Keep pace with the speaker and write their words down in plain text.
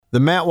The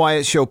Matt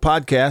Wyatt Show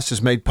podcast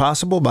is made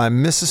possible by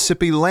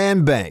Mississippi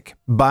Land Bank.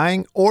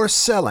 Buying or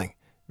selling,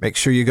 make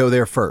sure you go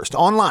there first.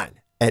 Online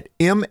at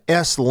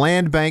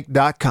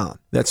mslandbank.com.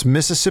 That's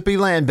Mississippi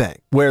Land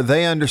Bank, where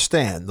they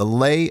understand the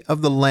lay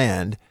of the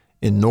land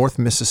in North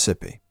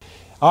Mississippi.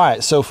 All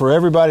right, so for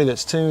everybody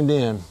that's tuned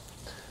in,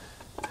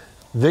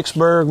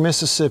 Vicksburg,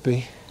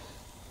 Mississippi,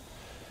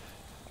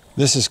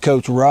 this is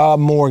Coach Rob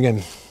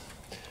Morgan.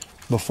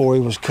 Before he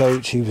was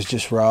coach, he was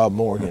just Rob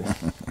Morgan,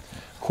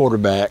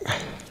 quarterback.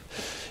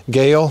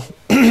 Gail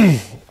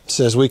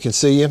says we can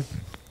see you.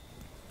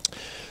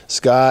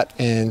 Scott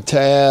and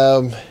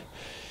Tab,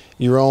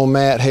 your own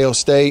Matt, Hale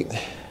State.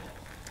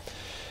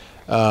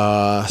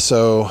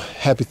 So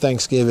happy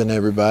Thanksgiving,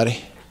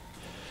 everybody.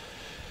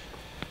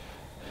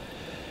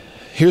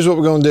 Here's what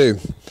we're going to do.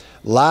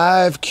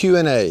 Live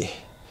Q&A. If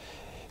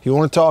you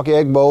want to talk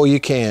Egg Bowl, you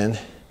can.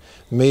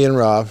 Me and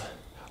Rob,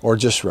 or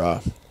just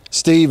Rob.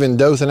 Steve in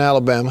Dothan,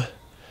 Alabama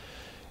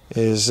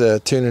is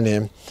tuning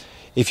in.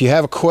 If you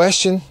have a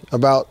question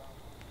about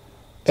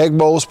Egg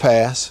Bowls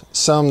past,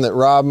 some that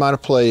Rob might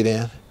have played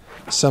in,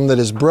 some that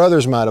his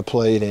brothers might have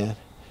played in,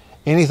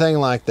 anything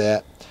like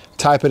that,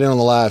 type it in on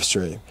the live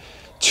stream.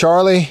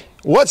 Charlie,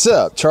 what's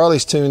up?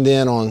 Charlie's tuned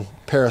in on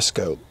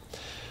Periscope.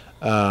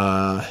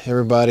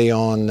 Everybody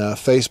on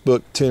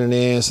Facebook tuning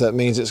in, so that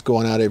means it's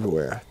going out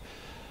everywhere.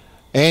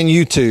 And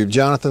YouTube.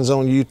 Jonathan's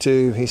on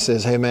YouTube. He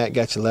says, hey, Matt,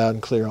 got you loud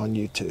and clear on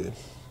YouTube.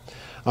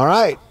 All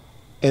right.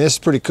 And this is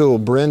pretty cool.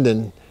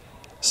 Brendan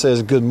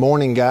says, good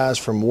morning, guys,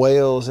 from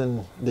Wales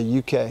in the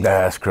UK.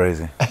 That's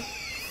crazy.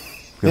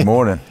 Good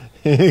morning.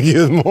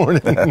 Good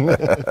morning.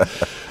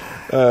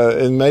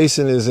 And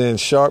Mason is in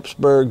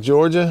Sharpsburg,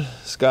 Georgia.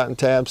 Scott and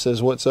Tab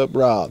says, what's up,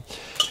 Rob?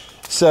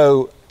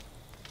 So,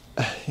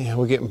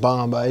 we're getting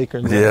bombed by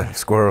acorns. Yeah,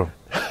 squirrel.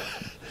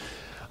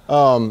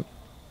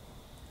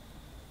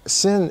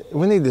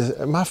 We need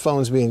to, my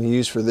phone's being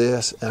used for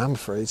this, and I'm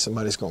afraid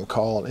somebody's going to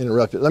call and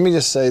interrupt it. Let me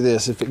just say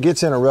this. If it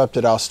gets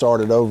interrupted, I'll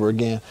start it over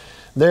again.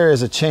 There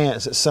is a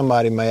chance that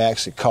somebody may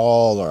actually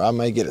call, or I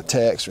may get a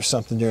text or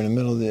something during the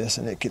middle of this,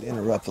 and it could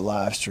interrupt the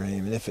live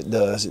stream. And if it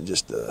does, it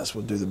just does.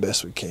 We'll do the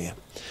best we can.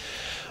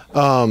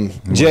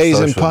 Jay's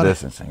in social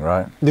distancing,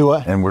 right? Do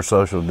what? And we're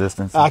social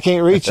distancing. I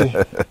can't reach you.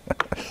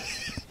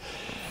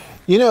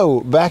 You know,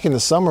 back in the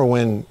summer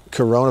when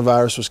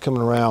coronavirus was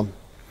coming around,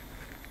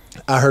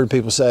 I heard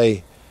people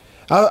say,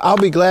 I'll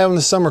be glad when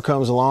the summer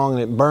comes along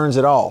and it burns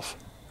it off.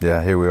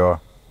 Yeah, here we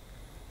are.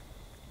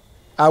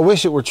 I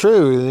wish it were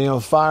true. You know,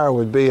 fire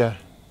would be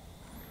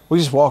we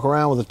just walk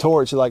around with a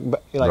torch like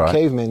right.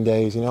 Caveman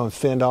days, you know, and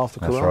fend off the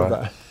That's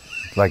coronavirus. Right.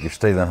 Like you're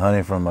stealing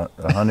honey from a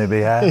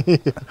honeybee hive.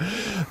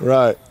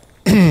 Right.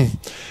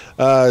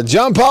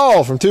 John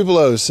Paul from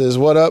Tupelo says,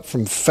 what up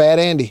from Fat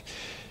Andy?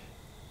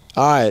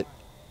 All right.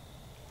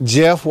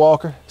 Jeff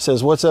Walker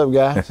says, what's up,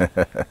 guys?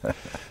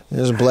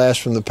 There's a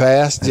blast from the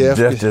past. Jeff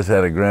just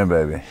had a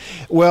grandbaby.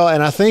 Well,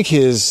 and I think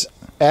his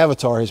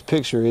avatar, his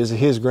picture, is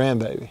his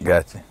grandbaby.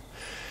 Gotcha.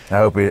 I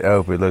hope he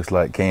looks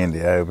like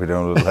Candy. I hope he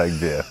don't look like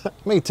Jeff.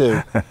 Me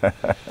too.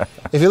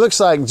 If he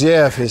looks like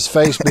Jeff, his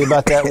face be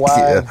about that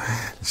wide.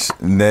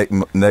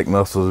 Yeah. Neck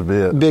muscles a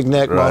bit. Big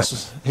neck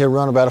muscles. He'll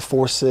run about a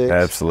 4.6.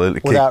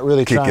 Absolutely. Without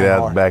really trying kick it out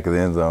hard. the back of the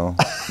end zone.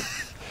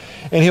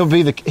 And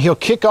he'll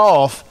kick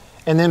off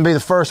and then be the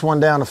first one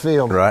down the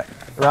field. Right.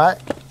 Right?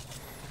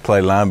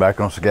 Play linebacker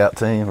on scout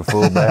team or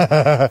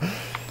fullback.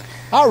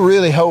 I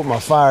really hope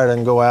my fire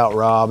doesn't go out,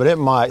 Rob, but it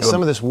might.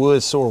 Some of this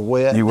wood's sort of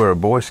wet. You were a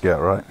Boy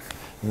Scout, right?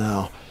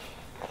 No,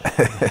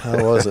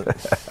 I wasn't.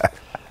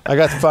 I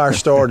got the fire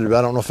started, but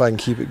I don't know if I can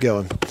keep it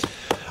going.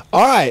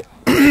 All right.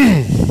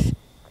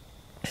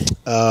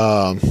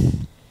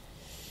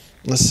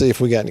 Let's see if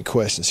we got any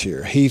questions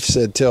here. Heath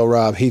said, tell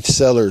Rob, Heath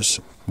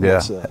Sellers.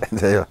 Yeah.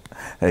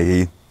 Hey,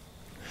 Heath.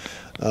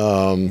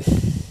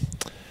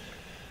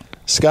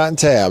 Scott and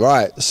Tab. All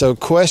right. So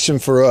question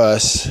for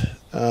us,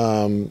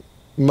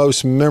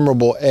 most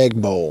memorable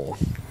Egg Bowl.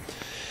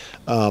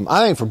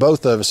 I think for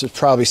both of us, it's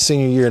probably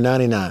senior year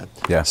 99.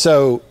 Yeah.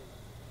 So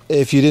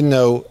if you didn't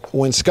know,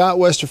 when Scott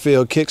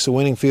Westerfield kicks a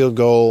winning field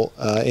goal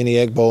in the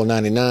Egg Bowl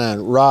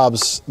 99,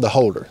 Rob's the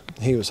holder.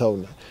 He was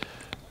holding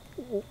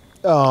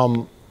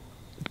it.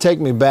 Take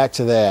me back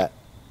to that,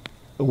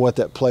 what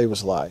that play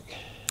was like.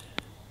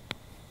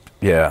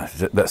 Yeah.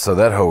 So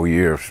that whole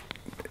year,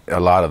 a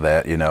lot of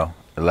that, you know,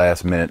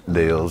 last minute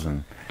deals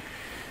and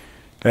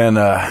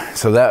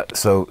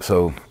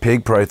so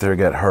Pig Prather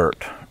got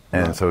hurt,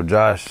 and right. So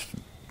Josh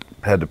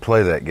had to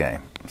play that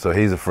game. So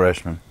he's a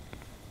freshman,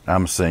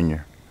 I'm a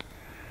senior,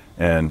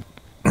 and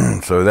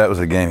so that was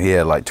a game he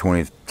had like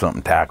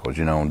 20-something tackles,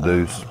 you know, on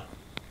deuce,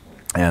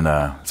 and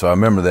so I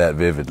remember that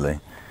vividly.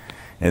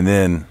 And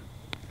then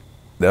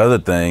the other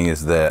thing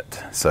is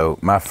that so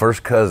my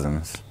first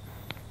cousins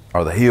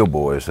are the Hill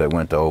boys that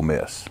went to Ole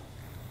Miss.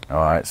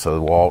 All right,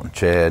 so Walt and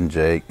Chad and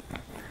Jake.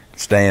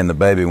 Stan, the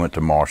baby, went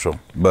to Marshall.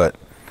 But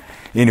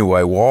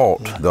anyway,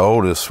 Walt, the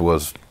oldest,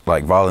 was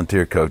like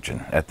volunteer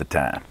coaching at the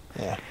time.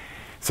 Yeah.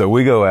 So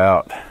we go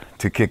out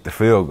to kick the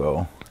field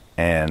goal,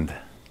 and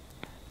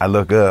I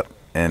look up,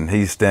 and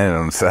he's standing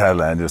on the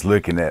sideline just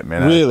looking at me.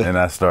 And really?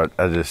 I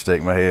just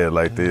shake my head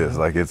like this,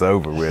 like it's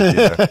over with. You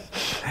know?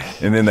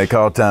 And then they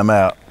call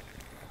timeout.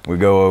 We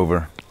go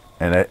over,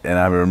 and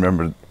I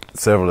remember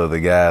several of the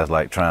guys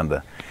like trying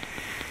to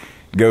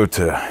go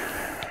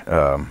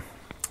to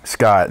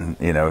Scott, and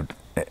you know,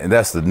 and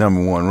that's the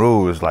number one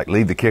rule is like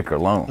leave the kicker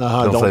alone.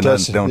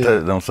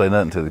 Don't say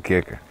nothing to the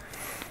kicker.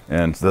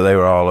 And so they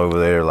were all over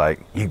there like,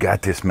 you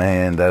got this,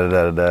 man,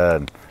 da-da-da-da-da.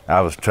 And I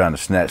was trying to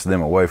snatch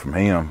them away from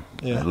him.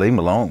 Yeah. Leave him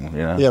alone,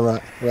 you know.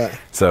 Yeah, right.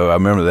 So I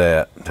remember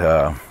that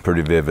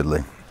pretty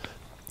vividly.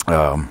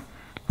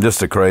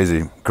 Just a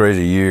crazy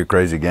year,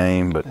 crazy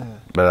game, but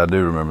I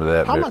do remember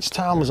that. How much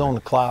time was on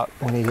the clock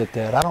when he hit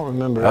that? I don't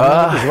remember.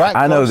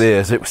 I know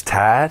this. It was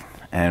tied,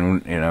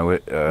 and you know,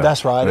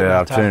 that's right. The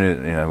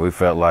opportunity. You know, we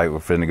felt like we're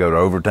finna go to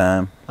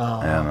overtime,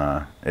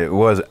 and it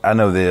was. I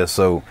know this.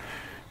 So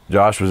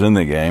Josh was in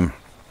the game,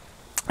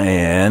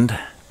 and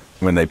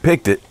when they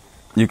picked it,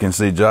 you can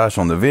see Josh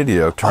on the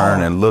video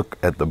turn and look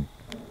at the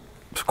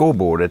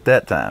scoreboard at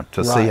that time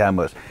to see how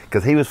much,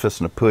 because he was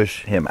fixing to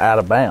push him out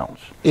of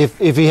bounds. If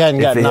he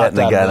hadn't got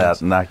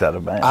knocked out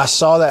of bounds. I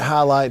saw that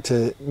highlight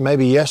to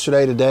maybe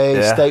yesterday, today.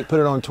 Yeah. State put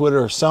it on Twitter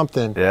or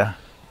something. Yeah,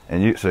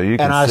 and you can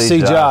and I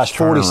see Josh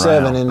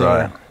 47 in there,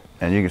 right.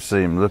 And you can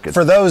see him look at.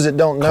 For those that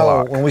don't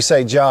know, when we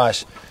say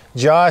Josh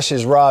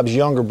is Rob's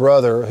younger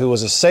brother who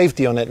was a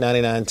safety on that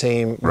 99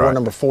 team, wore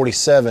number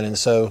 47, and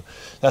so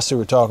that's who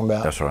we're talking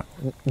about. That's right.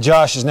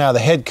 Josh is now the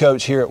head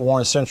coach here at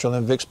Warren Central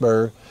in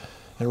Vicksburg,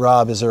 and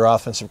Rob is their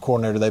offensive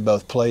coordinator. They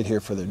both played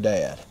here for their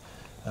dad,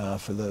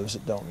 for those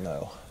that don't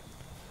know.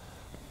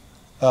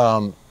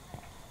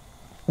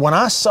 When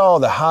I saw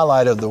the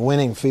highlight of the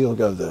winning field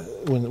goal,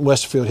 when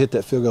Westerfield hit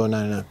that field goal in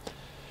 99,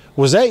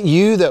 was that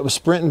you that was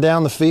sprinting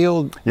down the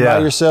field by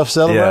yourself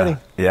celebrating?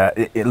 Yeah.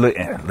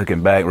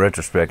 Looking back,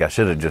 retrospect, I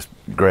should have just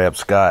grabbed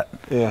Scott.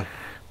 Yeah.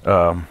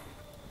 But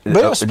it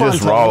was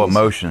just raw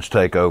emotions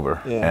take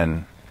over,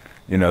 and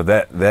you know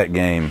that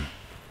game.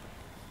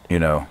 You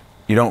know,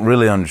 you don't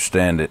really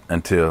understand it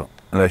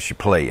unless you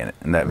play in it,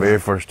 and that very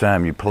first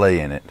time you play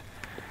in it,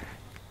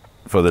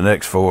 for the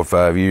next 4 or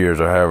 5 years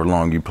or however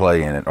long you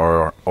play in it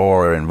or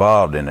are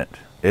involved in it,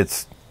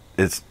 it's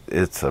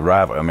a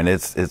rival. I mean,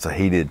 it's a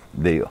heated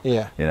deal.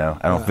 Yeah. You know,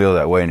 I don't feel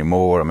that way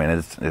anymore. I mean,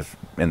 it's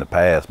in the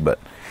past, but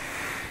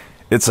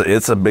it's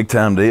a big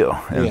time deal.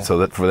 And so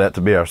that for that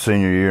to be our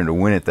senior year and to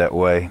win it that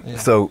way. Yeah.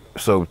 So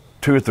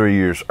 2 or 3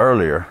 years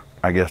earlier,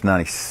 I guess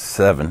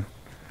 97.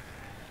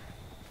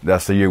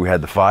 That's the year we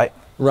had the fight.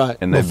 Right.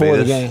 And they before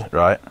beat the game.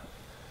 Right.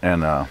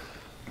 And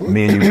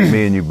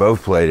me and you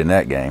both played in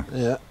that game.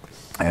 Yeah.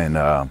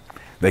 And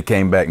they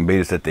came back and beat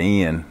us at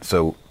the end.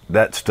 So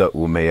that stuck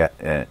with me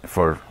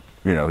for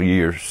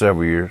years,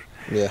 several years.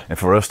 Yeah. And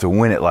for us to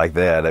win it like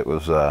that, it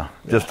was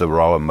just a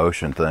raw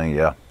emotion thing.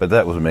 Yeah. But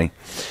that was me.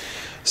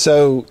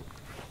 So,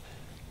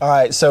 all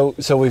right. So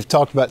we've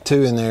talked about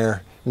 2 in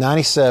there.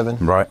 97.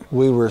 Right.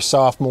 We were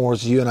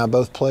sophomores. You and I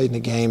both played in the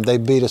game. They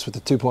beat us with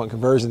the 2-point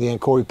conversion at the end.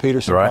 Corey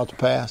Peterson caught the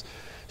pass.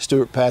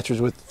 Stuart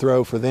Patridge with the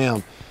throw for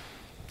them.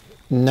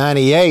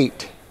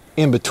 98.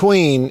 In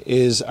between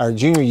is our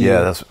junior year.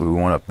 Yeah, we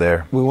went up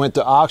there. We went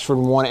to Oxford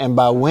and won, and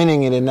by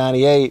winning it in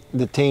 98,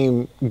 the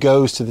team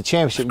goes to the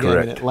championship game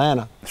in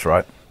Atlanta. That's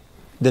right.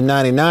 The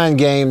 99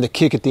 game, the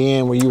kick at the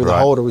end where you were the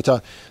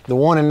holder, the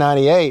one in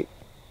 98,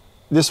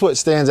 this is what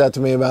stands out to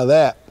me about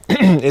that.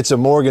 It's a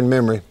Morgan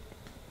memory.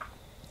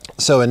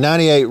 So in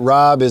 98,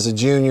 Rob is a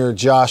junior,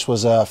 Josh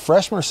was a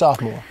freshman or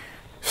sophomore?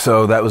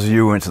 So that was the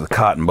year we went to the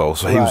Cotton Bowl,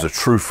 so he was a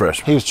true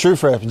freshman. He was true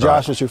freshman.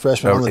 Josh was true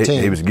freshman on the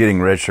team. He was getting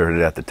redshirted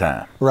at the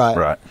time.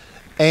 Right.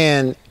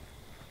 And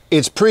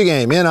it's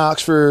pregame in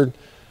Oxford.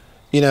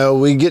 You know,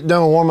 we get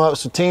done with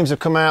warm-ups. The teams have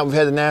come out. We've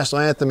had the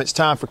national anthem. It's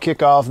time for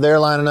kickoff. They're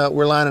lining up.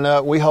 We're lining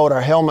up. We hold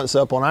our helmets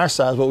up on our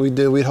side. What we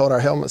do, we'd hold our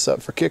helmets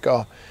up for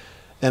kickoff.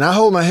 And I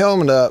hold my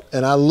helmet up,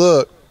 and I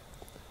look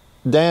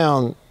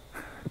down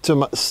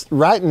to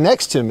right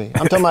next to me.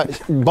 I'm talking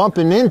about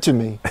bumping into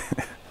me.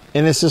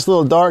 And it's this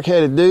little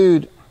dark-headed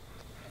dude,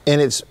 and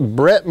it's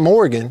Brett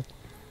Morgan,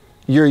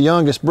 your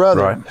youngest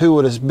brother, who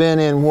would have been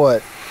in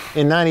what?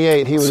 In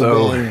 98, he would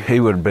have been...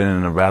 he would have been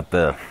in about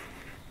the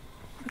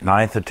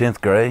 9th or 10th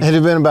grade. He'd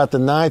have been about the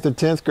 9th or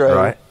 10th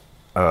grade.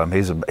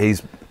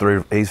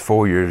 Right. He's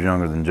 4 years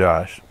younger than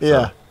Josh. So.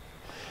 Yeah.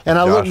 And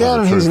I look down,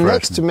 and he's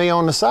next to me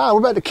on the side. We're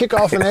about to kick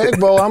off in the Egg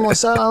Bowl. I'm on the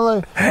side. I'm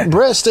like,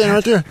 Brett's standing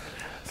right there.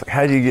 It's like,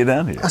 how'd you get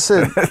down here? I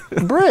said,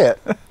 Brett.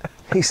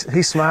 He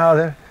smiled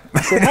there.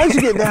 I said, how'd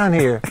you get down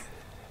here?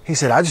 He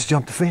said, I just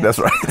jumped the fence. That's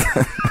right.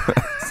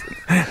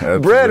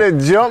 Brett had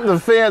jumped the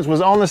fence, was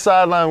on the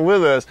sideline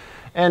with us.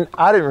 And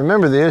I didn't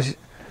remember this.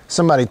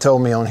 Somebody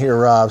told me on here,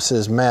 Rob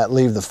says, Matt,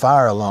 leave the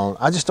fire alone.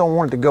 I just don't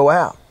want it to go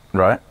out.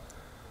 Right.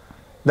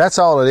 That's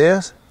all it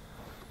is.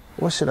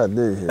 What should I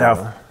do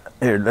here?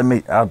 Here,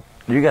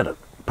 you got a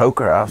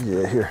poker?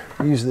 Yeah, here.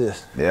 Use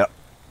this. Yep.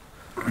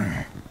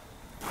 There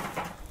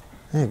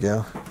you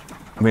go.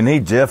 We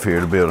need Jeff here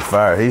to build a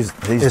fire. Is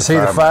he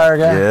the fire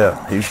guy?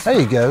 Yeah. There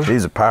you go.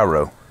 He's a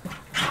pyro.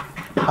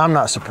 I'm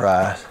not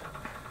surprised.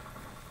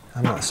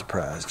 I'm not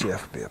surprised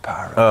Jeff would be a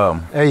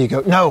Pirate. There you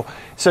go. No,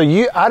 so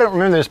I don't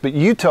remember this, but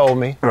you told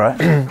me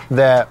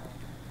that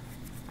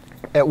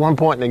at one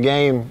point in the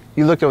game,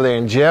 you looked over there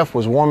and Jeff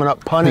was warming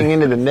up punting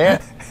into the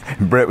net.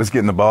 Brett was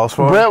getting the balls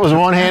for him. Brett was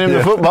one-handing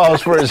the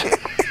footballs for his.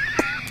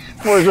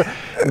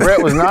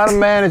 Brett was not a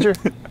manager.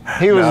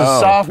 He was a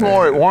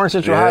sophomore at Warren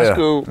Central High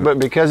School, but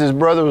because his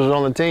brother was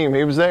on the team,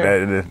 he was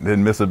there.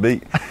 Didn't miss a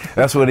beat.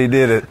 That's what he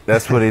did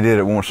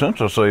at Warren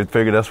Central. So he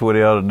figured that's what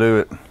he ought to do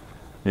it.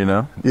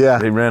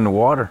 Yeah. He ran the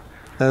water.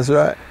 That's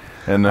right.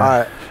 And all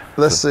right,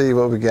 let's see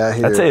what we got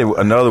here. I'll tell you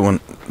another one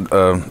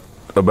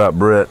about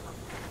Brett.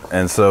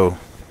 And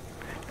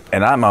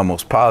I'm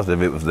almost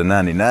positive it was the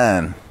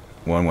 99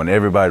 one when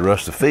everybody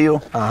rushed the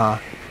field.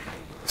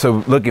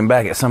 So looking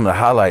back at some of the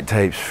highlight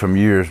tapes from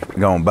years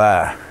gone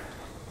by,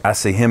 I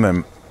see him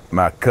and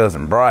my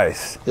cousin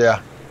Bryce.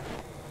 Yeah.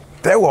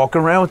 They're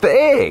walking around with the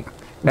egg.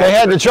 They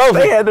had the trophy.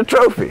 They had the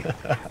trophy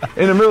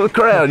in the middle of the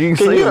crowd. You can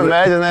see. Can you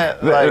imagine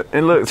that? Like,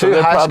 and look, so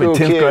they're probably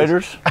 10th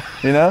graders,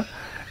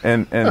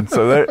 and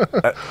so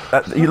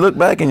you look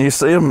back and you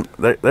see them.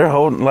 They're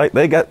holding like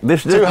they got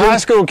this. Two high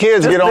school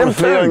kids get on the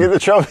field and get the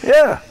trophy.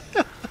 Yeah.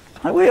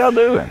 How we all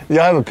doing? Y'all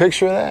have a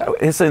picture of that?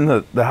 It's in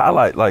the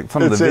highlight, like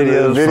some of the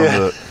videos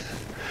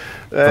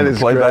from the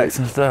playbacks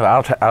and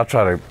stuff. I'll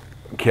try to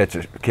catch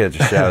a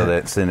shot of that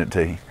and send it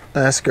to you.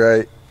 That's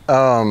great.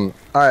 All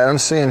right, I'm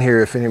seeing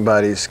here if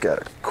anybody's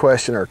got a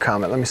question or a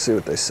comment. Let me see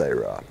what they say,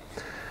 Rob.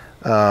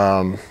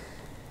 Let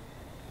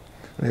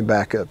me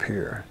back up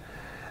here.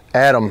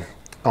 Adam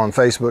on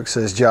Facebook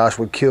says Josh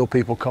would kill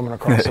people coming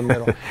across the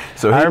middle.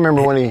 So I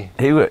remember when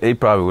he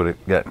probably would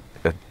have got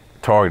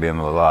targeted him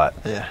a lot.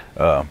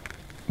 Yeah.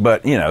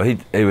 But he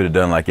would have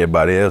done like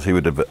everybody else. He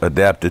would have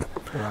adapted.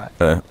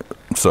 Right.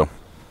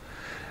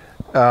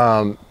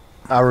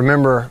 I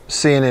remember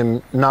seeing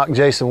him knock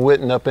Jason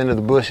Witten up into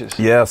the bushes.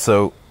 Yeah.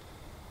 So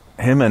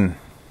Jason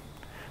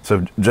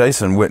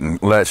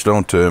Witten latched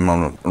onto him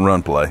on a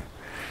run play.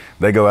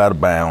 They go out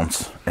of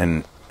bounds,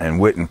 and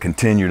Witten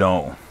continued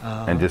on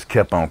and just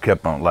kept on,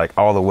 like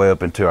all the way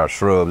up into our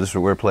shrubs. This is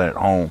where we're playing at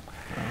home.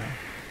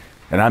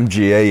 And I'm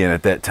GA-ing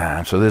at that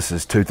time, so this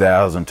is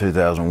 2000,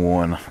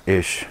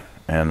 2001-ish.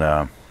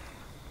 And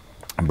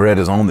Brett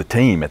is on the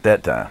team at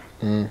that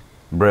time.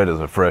 Brett is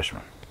a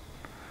freshman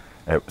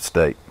at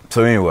State.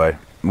 So anyway,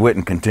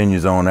 Witten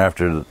continues on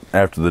after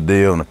the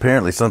deal, and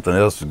apparently something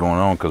else is going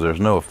on because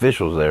there's no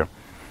officials there.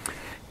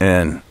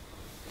 And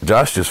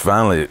Josh just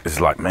finally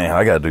is like, man,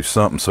 I got to do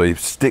something. So he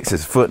sticks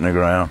his foot in the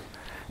ground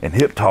and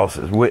hip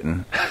tosses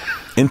Witten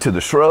into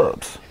the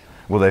shrubs.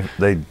 Well,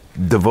 they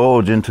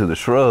divulge into the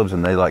shrubs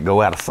and they like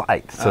go out of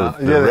sight. So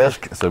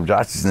so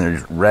Josh is in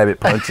there rabbit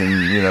punching.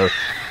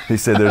 He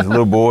said there's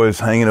little boys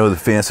hanging over the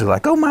fence. They're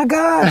like, oh my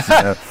gosh.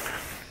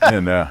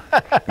 And the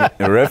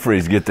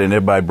referees get there and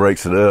everybody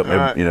breaks it up.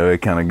 Right. They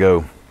kind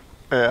of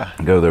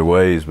go their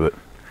ways. But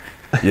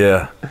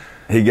yeah,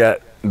 he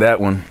got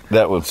that one.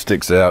 That one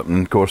sticks out.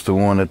 And of course, the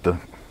one at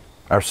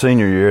our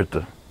senior year at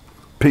the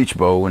Peach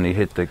Bowl when he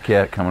hit the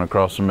cat coming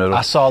across the middle.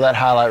 I saw that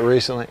highlight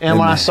recently, and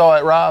when I saw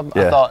it, Rob,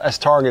 I thought that's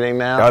targeting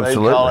now.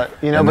 Absolutely. They call it,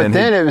 but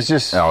then it was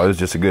just. Oh, it was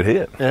just a good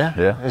hit.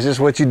 Yeah. It's just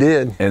what you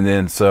did. And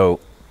then so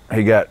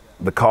he got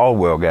the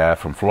Caldwell guy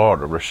from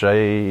Florida,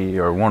 Rashay,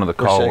 or one of the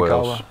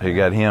Caldwells. He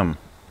got him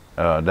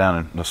down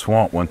in the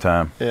swamp one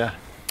time. Yeah.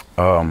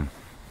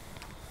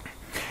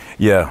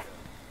 Yeah,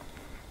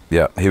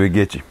 he would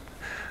get you.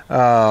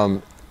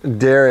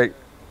 Derek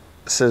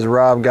says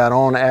Rob got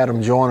on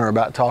Adam Joyner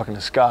about talking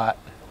to Scott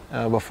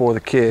before the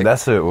kick.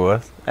 That's who it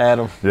was.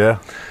 Adam. Yeah.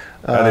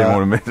 I didn't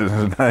want to mention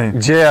his name.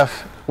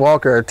 Jeff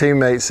Walker, our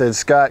teammate, said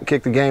Scott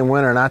kicked the game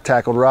winner and I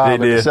tackled Rob at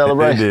the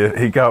celebration. He did.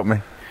 He caught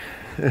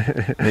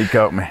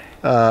me.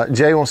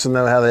 Jay wants to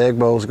know how the Egg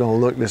Bowl is going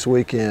to look this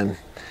weekend.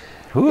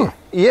 Whew.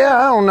 Yeah,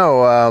 I don't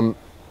know.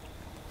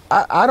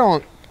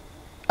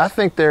 I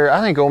think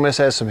Ole Miss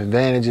has some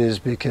advantages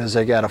because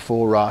they got a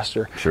full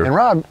roster. Sure. And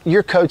Rob,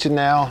 you're coaching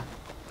now.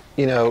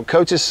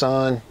 Coach's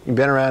son. You've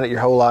been around it your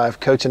whole life.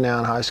 Coaching now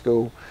in high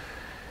school.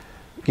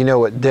 You know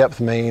what depth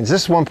means.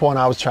 This is one point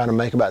I was trying to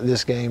make about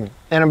this game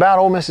and about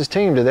Ole Miss's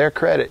team. To their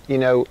credit,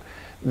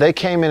 they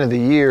came into the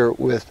year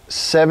with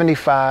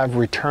 75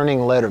 returning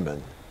lettermen,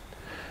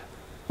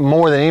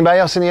 more than anybody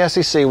else in the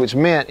SEC, which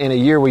meant in a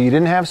year where you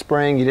didn't have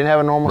spring, you didn't have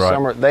a normal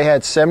summer, they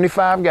had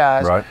 75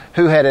 guys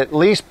who had at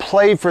least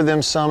played for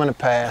them some in the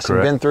past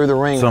and been through the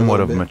ring. Somewhat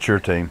of a mature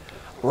team.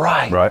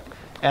 Right.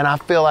 And I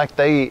feel like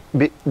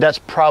that's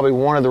probably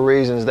one of the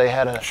reasons they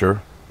had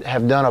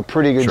have done a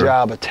pretty good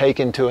job of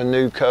taking to a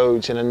new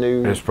coach and a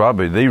new. It's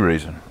probably the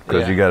reason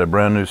because you got a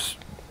brand new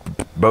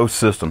both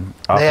system.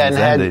 They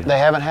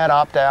haven't had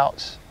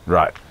opt-outs.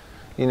 Right.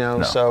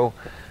 So.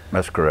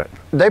 That's correct.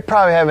 They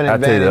probably have an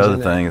advantage. I tell you, the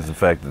other thing is the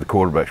fact that the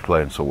quarterback's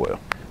playing so well.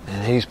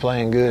 And he's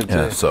playing good, too.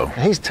 Yeah,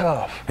 and he's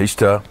tough. He's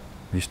tough.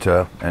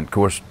 And, of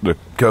course, the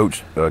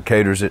coach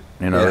caters it.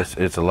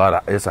 It's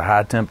a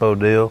high-tempo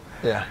deal.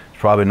 Yeah. It's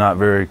probably not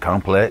very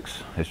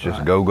complex. It's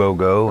just go, go,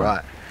 go.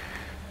 Right.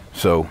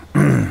 So,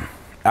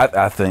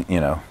 I think,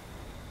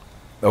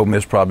 Ole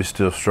Miss probably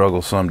still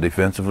struggles some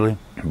defensively,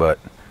 but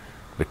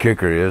the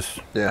kicker is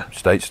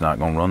State's not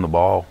going to run the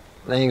ball.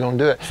 They ain't going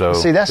to do it. So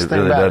see, that's the thing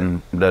really about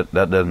it.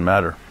 That doesn't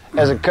matter.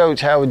 As a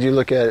coach, how would you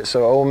look at it?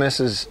 So Ole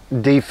Miss's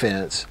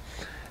defense,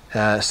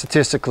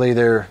 statistically,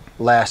 they're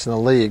last in the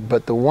league,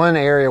 but the one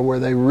area where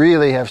they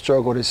really have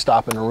struggled is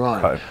stopping the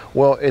run. Right.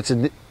 Well, they're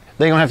going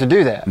to have to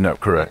do that. No,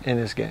 correct. In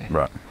this game.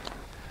 Right.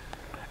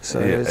 So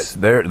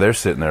they're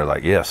sitting there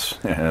like, yes,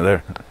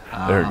 they're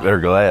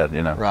glad,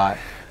 Right.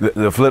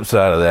 The flip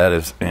side of that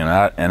is,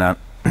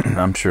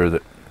 I'm sure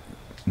that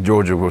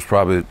Georgia was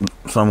probably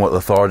somewhat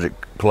lethargic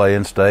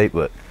playing State,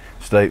 but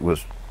State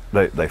was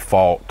they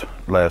fought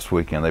last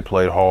weekend. They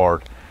played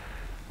hard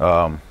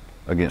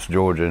against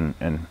Georgia,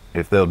 and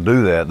if they'll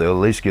do that, they'll at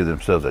least give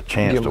themselves a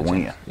chance to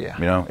win.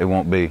 Yeah. It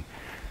won't be.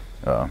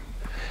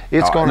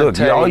 It's going to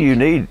take. All you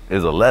need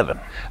is 11.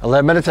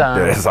 11 at a time.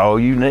 That's all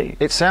you need.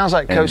 It sounds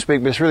like coach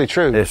speak, but it's really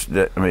true. If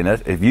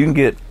you can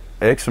get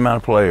X amount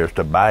of players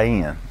to buy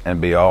in and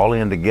be all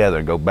in together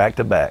and go back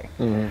to back,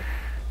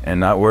 and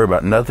not worry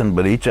about nothing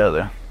but each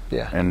other.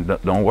 Yeah. And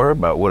don't worry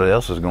about what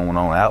else is going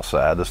on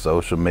outside the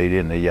social media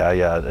and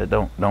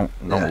the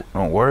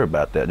Don't worry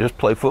about that. Just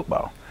play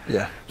football.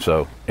 Yeah.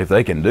 So if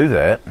they can do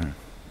that,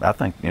 I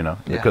think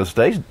because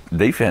State's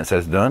defense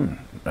has done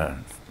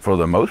for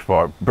the most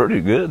part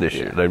pretty good this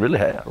year. They really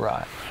have.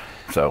 Right.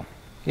 So.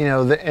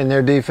 And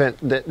their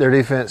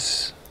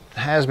defense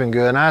has been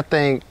good, and I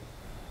think.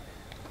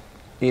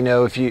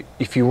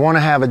 If you want to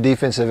have a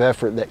defensive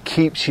effort that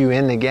keeps you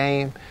in the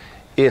game,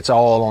 it's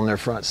all on their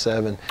front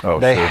seven.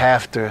 They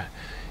have to,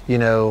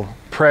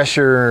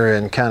 pressure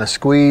and kind of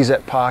squeeze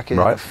that pocket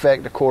and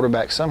affect the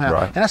quarterback somehow.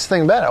 Right. And that's the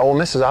thing about it. Ole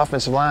Miss's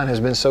offensive line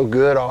has been so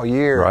good all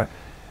year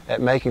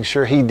at making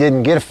sure he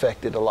didn't get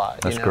affected a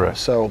lot. That's correct.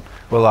 So,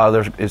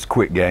 it's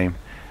quick game.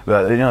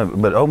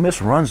 But Ole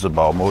Miss runs the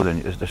ball more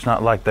than it's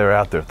not like they're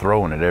out there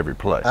throwing it every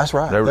play. That's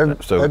right.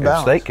 So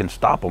if State can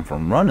stop them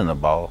from running the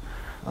ball,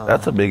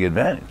 that's a big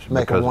advantage.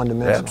 Make them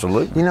one-dimensional.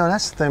 Absolutely.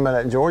 That's the thing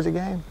about that Georgia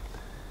game.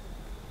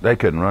 They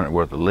couldn't run it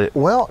worth a lick.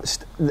 Well,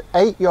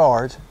 8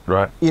 yards.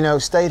 Right.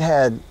 State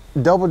had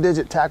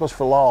double-digit tackles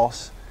for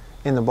loss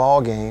in the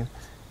ball game.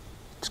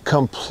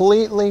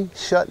 Completely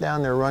shut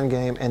down their run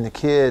game, and the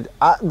kid.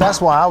 That's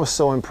why I was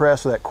so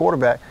impressed with that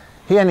quarterback.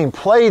 He hadn't even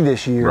played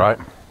this year. Right.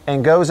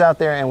 And goes out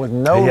there and with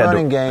no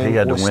running game, he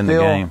had to win the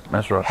game.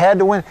 That's right. Had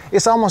to win.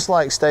 It's almost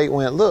like State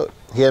went, look,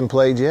 he hadn't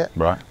played yet.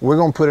 Right. We're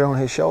going to put it on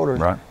his shoulders.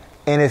 Right.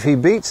 And if he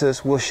beats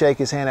us, we'll shake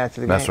his hand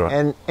after the game. That's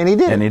right. And he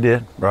did. And he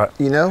did. Right.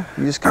 You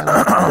just kind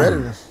of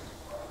credit him.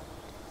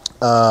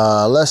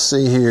 Let's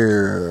see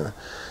here.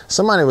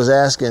 Somebody was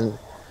asking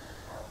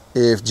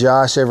if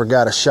Josh ever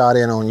got a shot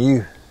in on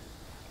you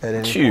at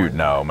any point.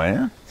 No,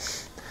 man.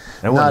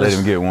 They wouldn't let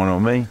him get one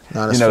on me.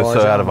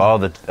 Out of all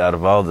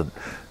the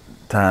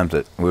times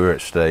that we were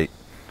at State,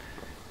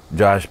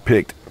 Josh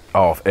picked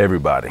off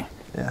everybody.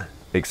 Yeah.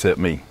 Except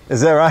me. Is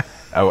that right?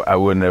 I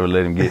would never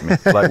let him get me.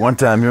 Like one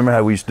time, you remember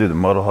how we used to do the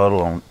muddle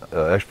huddle on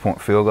extra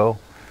point field goal?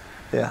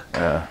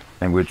 Yeah.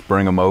 And we'd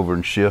bring them over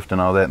and shift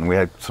and all that, and we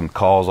had some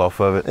calls off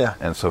of it. Yeah.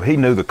 And so he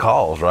knew the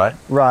calls, right?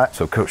 Right.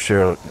 So Coach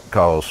Sherrill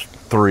calls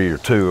 3 or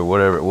 2 or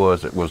whatever it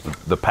was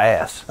the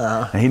pass.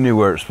 And he knew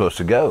where it was supposed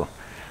to go.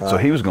 So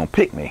he was going to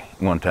pick me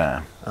one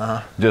time.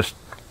 Just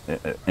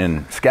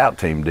in scout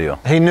team deal.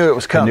 He knew it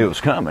was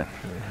coming.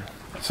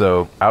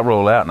 So I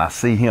roll out and I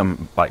see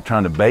him like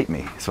trying to bait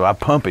me. So I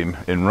pump him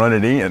and run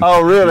it in.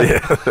 Oh, really?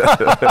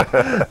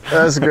 Yeah.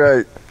 That's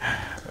great.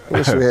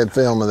 Wish we had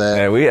film of that.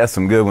 Yeah, we had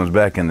some good ones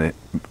back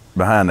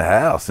behind the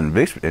house in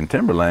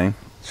Timberlane.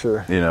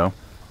 Sure.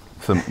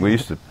 We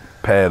used to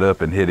pad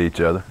up and hit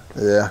each other.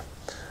 Yeah.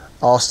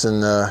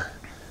 Austin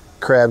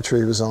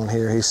Crabtree was on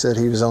here. He said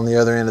he was on the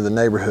other end of the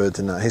neighborhood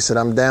tonight. He said,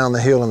 I'm down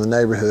the hill in the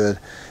neighborhood,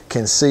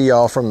 can see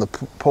y'all from the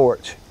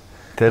porch.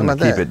 Tell him to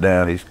keep it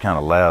down. He's kind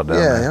of loud down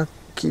there. Yeah,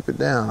 keep it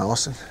down,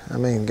 Austin.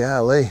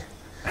 Golly.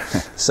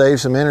 Save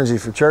some energy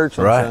for church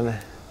on Sunday.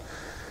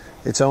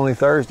 It's only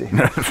Thursday.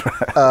 That's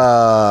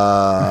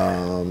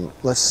right.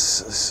 Let's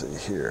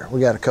see here. We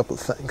got a couple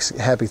of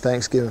happy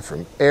Thanksgiving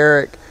from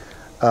Eric.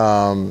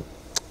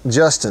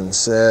 Justin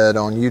said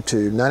on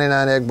YouTube,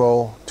 99 Egg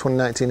Bowl,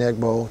 2019 Egg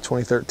Bowl,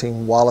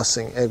 2013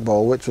 Wallacing Egg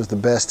Bowl. Which was the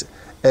best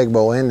Egg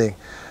Bowl ending?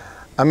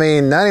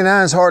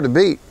 99 is hard to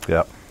beat.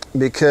 Yep.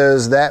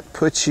 Because that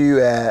puts you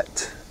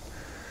at,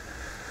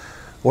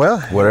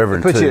 whatever.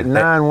 It puts you at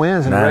 9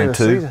 wins in the regular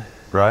season.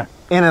 Right.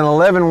 In an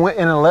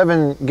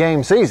 11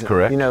 game season.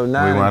 Correct. 9 we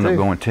wound up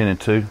going 10-2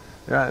 to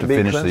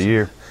finish Clemson. the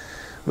year.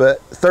 But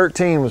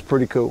 13 was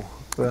pretty cool.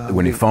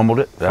 When he fumbled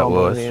it, that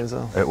was. In the end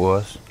zone. It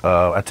was.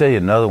 I tell you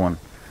another one.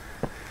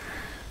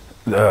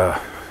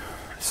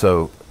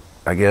 So,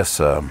 I guess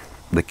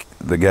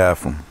the guy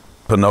from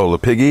Panola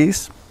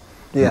Piggies.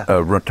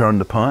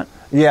 Returned the punt.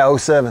 Yeah,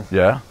 07.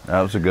 Yeah,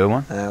 that was a good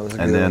one. That was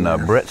a and good then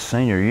one. Brett's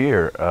senior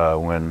year,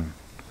 when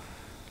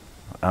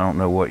I don't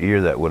know what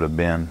year that would have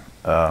been,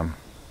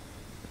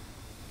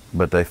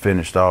 but they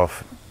finished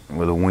off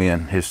with a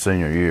win his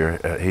senior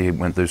year. He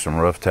went through some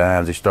rough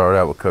times. He started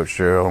out with Coach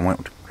Sherrill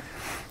and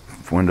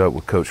went up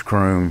with Coach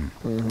Kroom.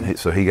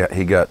 So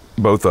he got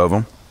both of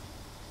them.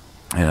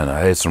 And I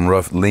had some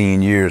rough,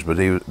 lean years, but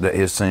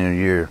his senior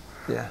year,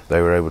 Yeah.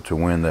 they were able to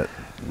win that.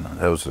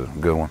 That was a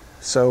good one.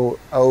 So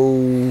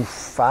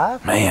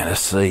 05? Man, let's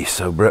see.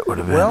 So Brett would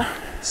have been. Well,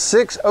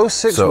 06 so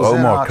was in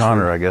Omar Oxford.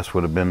 Connor, I guess,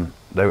 would have been.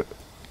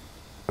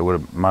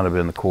 Might have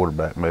been the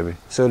quarterback, maybe.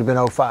 So it would have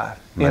been 05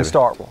 in Maybe.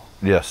 Starkville.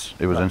 Yes,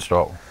 it was in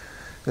Starkville.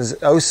 Because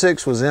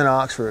 06 was in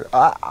Oxford.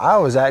 I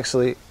was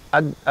actually,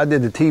 I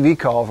did the TV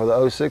call for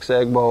the 06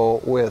 Egg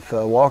Bowl with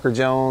Walker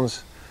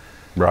Jones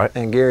Right.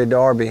 and Gary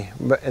Darby.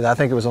 And I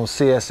think it was on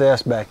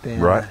CSS back then.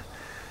 Right.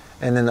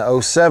 And then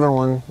the 07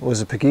 one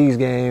was a Pegues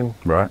game.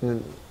 Right.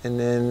 And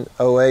then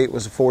 08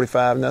 was a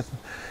 45-0.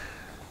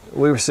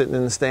 We were sitting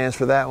in the stands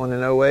for that one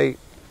in 08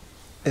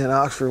 in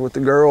Oxford with the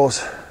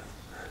girls.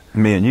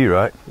 Me and you,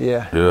 right?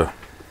 Yeah. Yeah.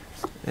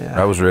 Yeah.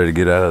 I was ready to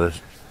get out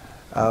of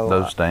Oh,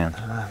 those stands.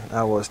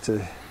 I was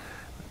too.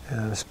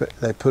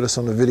 They put us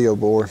on the video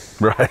board.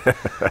 Right.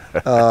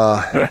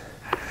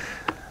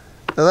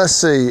 Now let's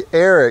see.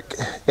 Eric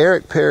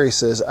Perry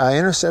says, I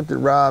intercepted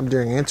Rob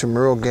during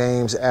intramural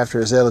games after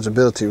his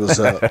eligibility was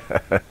up.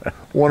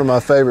 One of my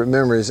favorite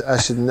memories. I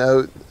should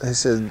note, he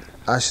said,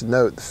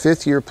 the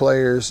fifth-year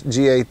players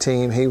GA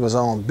team he was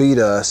on beat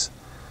us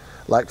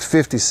like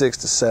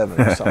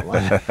 56-7 or something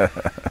like that.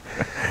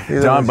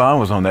 John Bond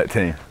was on that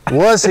team.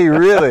 Was he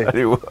really?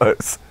 He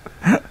was.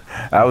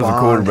 I was a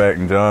quarterback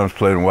and John was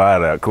playing wide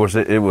out. Of course,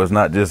 it was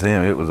not just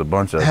him. It was a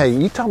bunch of Hey,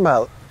 you talking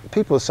about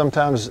people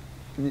sometimes,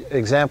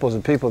 examples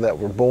of people that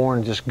were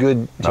born just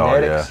good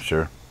genetics. Oh, yeah,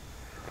 sure.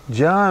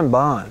 John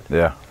Bond.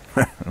 Yeah.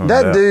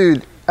 That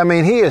dude, I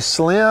mean, he is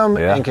slim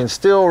Yeah. and can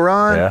still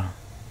run Yeah.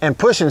 and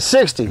pushing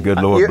 60. Good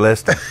Lord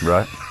blessed him,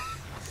 right?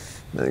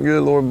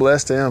 Good Lord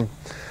blessed him.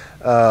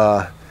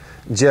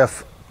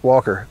 Jeff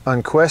Walker,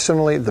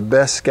 unquestionably the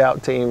best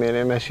scout team in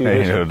MSU Ain't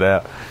history. no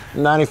doubt.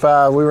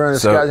 95, we were in a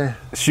scout team.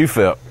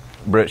 Shufelt,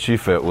 Brett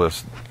Shufelt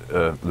was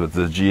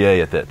the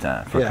GA at that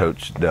time for Yeah.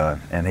 Coach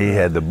Dunn, and he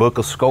had the book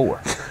of score.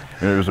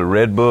 It was a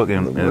red book,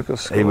 and The book of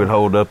score. he would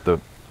hold up the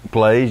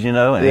plays, and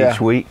Yeah.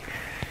 each week.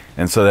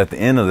 And so at the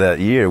end of that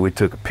year, we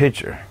took a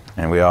picture,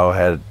 and we all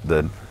had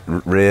the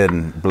red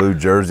and blue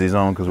jerseys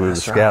on because we were the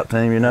That's scout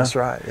right. team, That's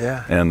right,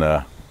 yeah. And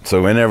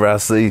so whenever I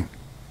see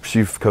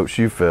Coach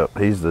Shufelt,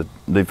 he's the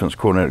defense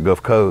coordinator at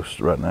Gulf Coast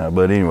right now.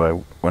 But anyway,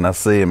 when I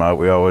see him,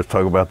 we always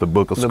talk about the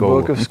book of The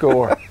score. book of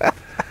score.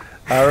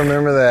 I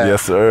remember that.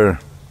 Yes, sir.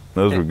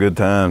 Those were good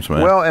times,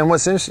 man. Well, and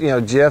what's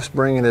interesting, Jeff's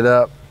bringing it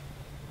up.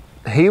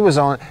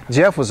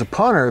 Jeff was a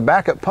punter,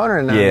 backup punter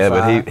in 95.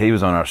 yeah, but he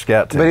was on our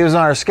scout team. But he was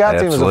on our scout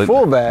team as a Absolutely.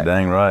 fullback.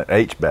 Dang right,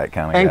 H-back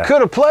kind of guy. And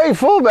could have played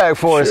fullback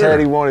for us Sure. had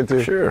he wanted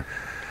to. Sure.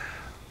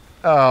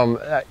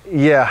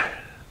 Yeah.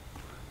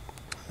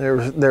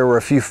 There were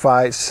a few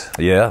fights.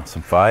 Yeah,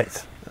 some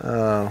fights.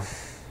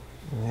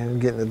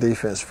 Getting the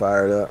defense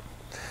fired up.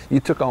 You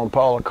took on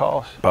Paul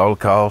Lacoste. Paul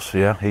Cost,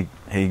 yeah,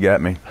 he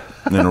got me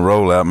in a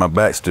rollout. My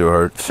back still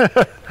hurts. You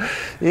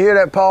hear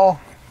that, Paul?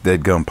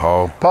 Dead gum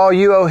Paul. Paul,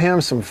 you owe him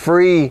some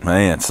free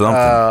Man,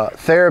 something.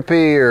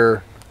 therapy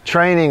or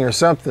training or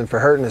something for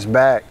hurting his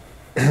back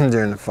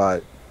during the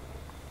fight.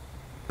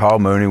 Paul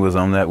Mooney was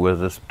on that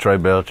with us. Trey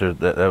Belcher,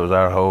 that was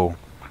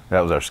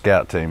our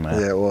scout team, man.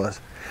 Yeah, it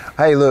was.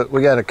 Hey, look,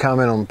 we got a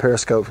comment on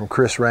Periscope from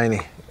Chris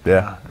Rainey.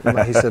 Yeah.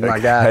 He said, my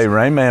guys. Hey,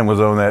 Rain Man was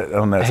on that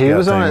scout team. He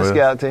was on that with us.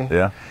 scout team.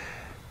 Yeah.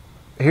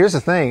 Here's the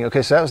thing.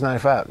 Okay, so that was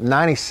 95.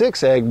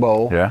 96 Egg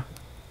Bowl, Yeah.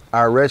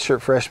 our redshirt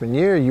freshman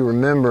year, you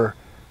remember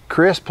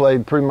Chris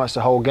played pretty much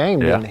the whole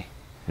game, Yeah. didn't he?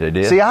 They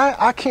did. See,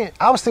 I can't.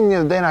 I was thinking the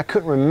other day, and I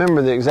couldn't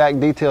remember the exact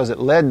details that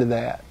led to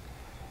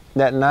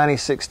that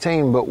 96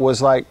 team. But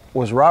was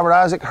Robert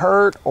Isaac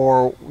hurt,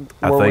 or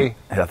were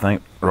I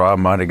think Rob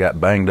might have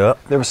got banged up.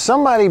 there was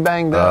somebody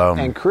banged up,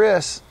 and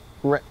Chris,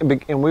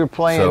 and we were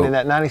playing So, in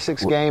that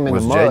 96 game in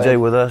was the mud. JJ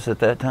with us at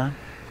that time?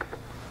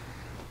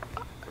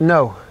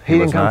 No, he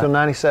didn't was come not? till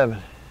 97.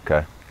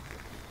 Okay.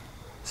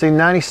 See,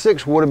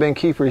 96 would have been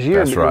Kiefer's year,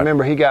 That's but right.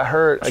 remember he got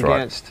hurt That's right.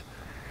 against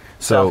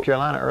So South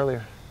Carolina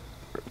earlier.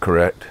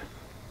 correct.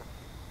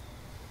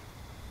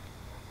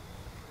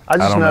 I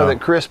just don't know know. that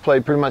Chris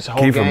played pretty much the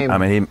whole Kiefer, game. I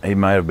mean, he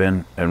may have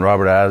been, and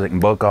Robert Isaac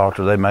and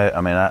Buckhalter. They may.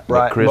 I mean, but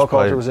Right, Chris Buckhalter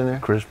played, was in there.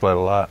 Chris played a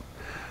lot.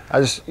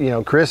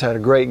 Chris had a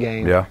great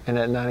game Yeah. in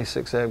that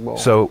 96 Egg Bowl.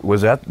 So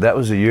was that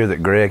was the year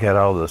that Greg had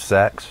all the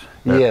sacks?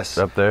 Yes.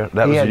 Up there.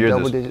 That he was had the year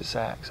double-digit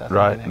sacks. I think,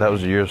 right. in That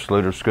was game. the year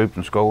Sluter scooped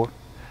and scored.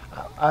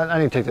 I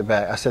need to take that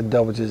back. I said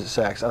double-digit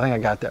sacks. I think I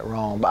got that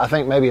wrong. But I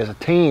think maybe as a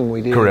team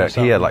we did. Correct.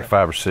 He had something. like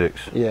 5 or 6.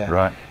 Yeah.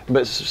 Right.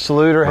 But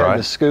Sluter had Right.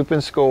 the scoop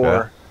and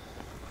score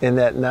in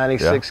that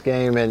 96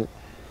 game. And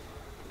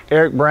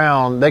Eric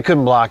Brown, they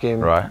couldn't block him.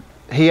 Right.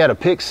 He had a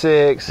pick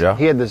six. Yeah.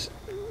 He had this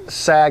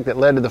sack that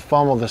led to the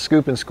fumble, the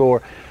scoop and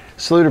score.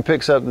 Sluter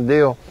picks up the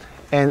deal.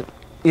 And,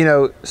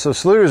 so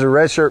Sluter's a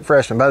redshirt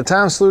freshman. By the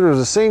time Sluter was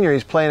a senior,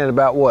 he's playing at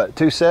about what,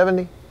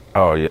 270?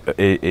 Oh yeah.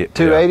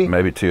 280? Yeah,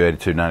 maybe 280,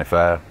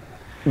 295.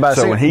 By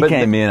So senior- when he but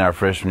came in our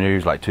freshman year, he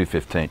was like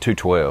 215,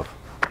 212.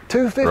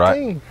 215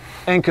 Right.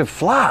 and could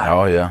fly.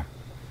 Oh yeah.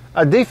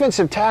 A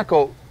defensive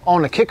tackle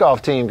on the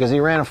kickoff team because he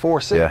ran a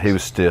 4.6. Yeah, he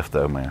was stiff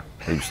though, man.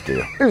 He was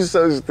stiff. He was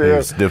so He was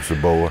stiff. stiff as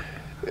a boy.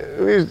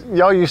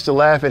 Y'all used to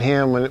laugh at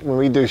him when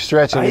we do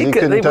stretching. He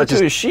couldn't touch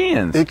his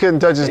shins. He couldn't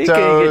touch his He toes.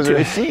 couldn't get to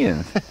his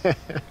shins.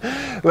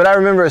 But I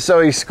remember,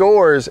 so he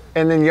scores,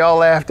 and then y'all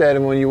laughed at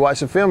him when you watched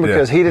the film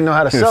because he didn't know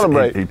how to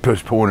celebrate. He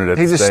pushed pointed at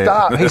He the just stand.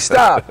 stopped. He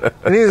stopped,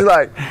 and he was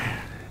like, He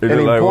and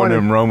looked he like one pointed.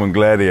 of them Roman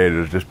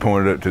gladiators, just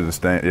pointed up to the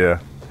stand. Yeah.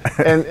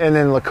 and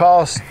then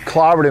Lacoste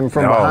clobbered him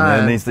from Oh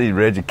behind. man, you see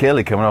Reggie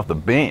Kelly coming off the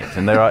bench,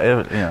 and they're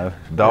all,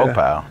 dog Yeah.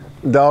 pile.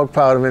 Dog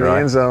piled him in the Right.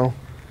 end zone.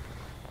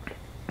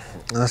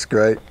 That's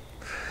great.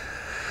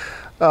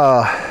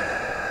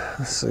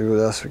 Let's see what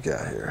else we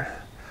got here.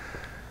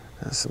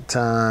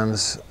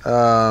 Sometimes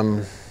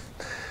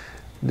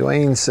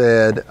Dwayne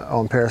said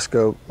on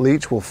Periscope,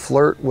 Leach will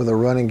flirt with a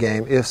running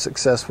game. If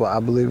successful, I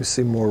believe we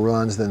see more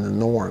runs than the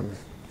norm.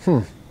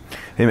 And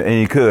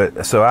you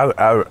could. So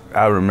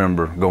I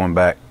remember going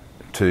back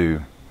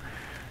to,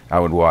 I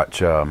would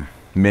watch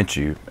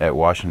Minshew at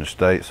Washington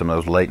State, some of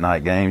those late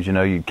night games,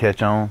 you'd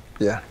catch on.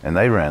 Yeah. And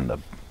they ran the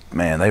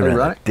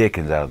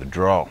dickens out of the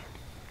draw.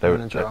 They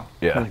Ran the draw.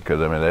 Yeah,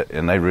 because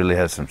and they really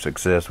had some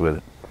success with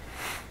it.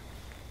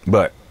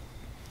 But,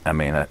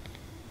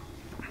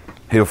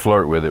 he'll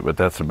flirt with it, but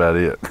that's about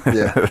it.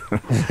 Yeah.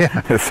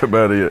 That's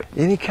about it.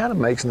 And he kind of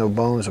makes no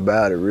bones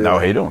about it, really. No,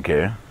 he don't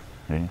care.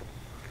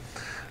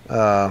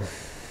 How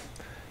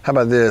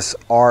about this?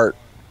 Art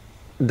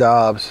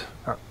Dobbs.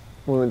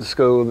 We went to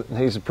school.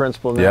 He's the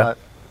principal now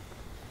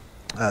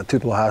at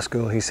Tupelo High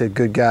School. He said,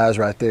 good guys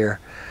right there.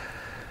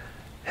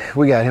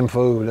 We got him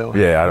fooled, don't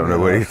we? Yeah, I don't know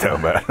what he's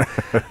talking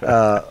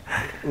about.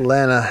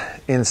 Lana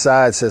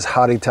Inside says,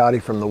 hotty toddy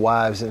from the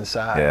wives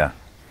inside. Yeah,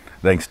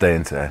 they can stay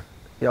inside.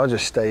 Y'all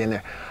just stay in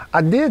there.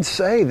 I did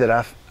say that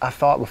I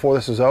thought before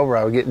this was over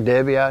I would get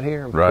Debbie out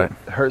here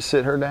and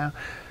sit her down.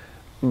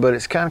 But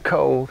it's kind of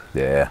cold.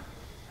 Yeah.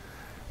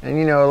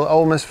 And,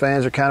 Ole Miss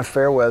fans are kind of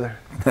fair weather.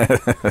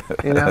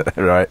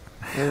 Right.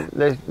 And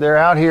they're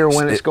out here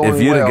when it's going well.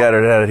 If you'd have got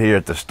her out of here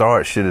at the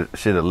start, she'd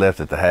have left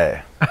at the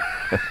half.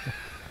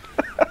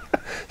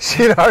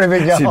 She'd already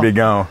been gone. She'd be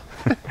gone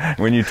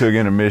when you took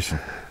intermission.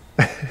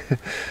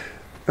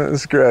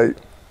 That's great.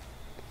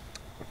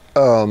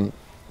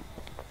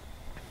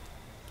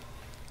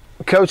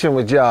 Coaching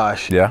with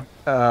Josh. Yeah.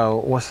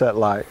 What's that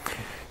like?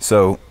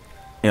 So,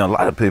 a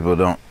lot of people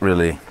don't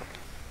really,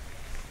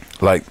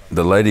 like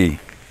the lady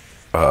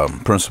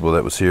principal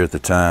that was here at the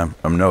time,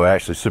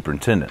 actually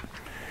superintendent.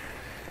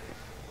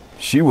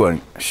 She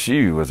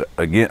was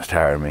against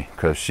hiring me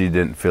because she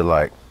didn't feel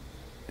like,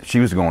 she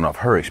was going off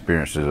her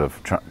experiences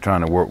of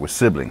trying to work with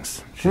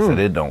siblings. She said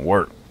it don't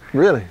work.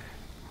 Really?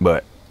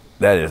 But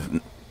that is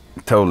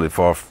totally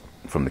far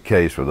from the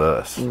case with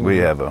us. We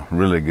have a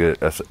really good,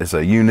 it's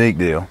a unique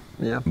deal.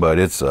 Yeah. But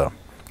it's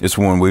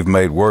one we've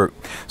made work.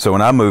 So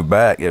when I moved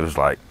back, it was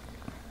like,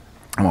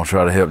 I'm going to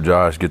try to help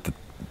Josh get the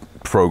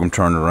program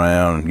turned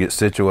around and get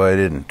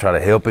situated and try to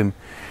help him.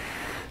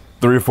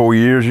 3 or 4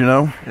 years,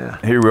 Yeah.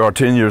 Here we are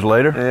 10 years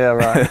later. Yeah,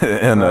 right.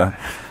 And right.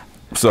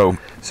 So,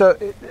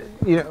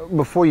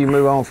 before you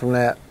move on from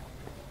that,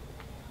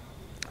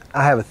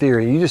 I have a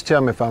theory. You just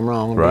tell me if I'm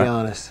wrong, to be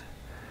honest.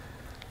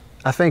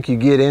 I think you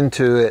get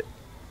into it.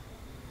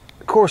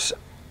 Of course,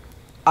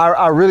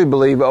 I really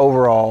believe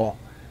overall,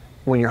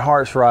 when your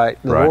heart's right,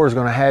 the Lord's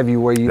going to have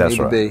you where you need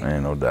to be.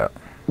 Ain't no doubt.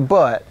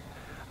 But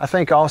I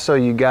think also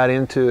you got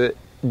into it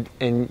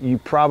and you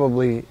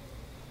probably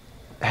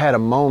had a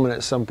moment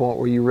at some point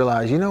where you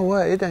realized, you know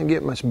what, it doesn't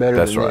get much better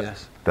than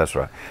this. That's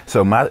right.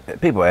 So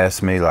people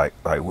ask me like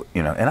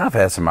and I've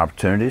had some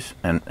opportunities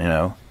and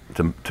to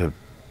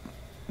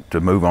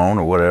move on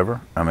or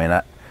whatever.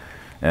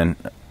 And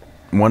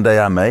one day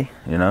I may,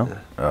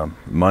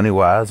 money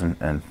wise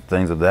and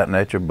things of that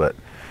nature. But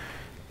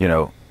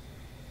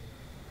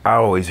I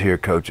always hear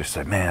coaches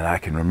say, "Man, I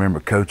can remember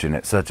coaching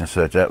at such and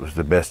such. That was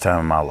the best time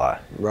of my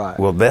life." Right.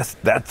 Well, that's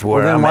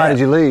where then I'm why at. did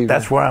you leave?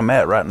 That's where I'm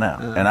at right now,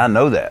 and I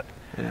know that.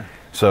 Yeah.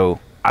 So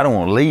I don't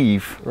want to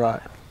leave.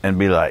 Right. And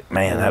be like,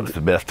 man, that was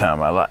the best time of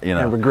my life,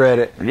 And regret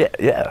it.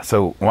 Yeah.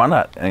 So why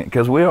not?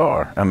 Because we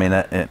are.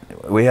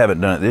 We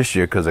haven't done it this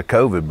year because of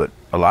COVID, but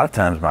a lot of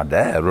times my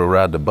dad will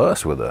ride the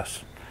bus with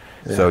us.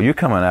 Yeah. So you're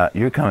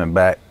coming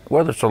back,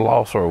 whether it's a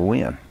loss or a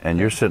win, and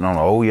you're sitting on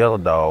an old yellow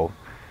dog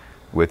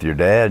with your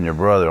dad and your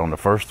brother on the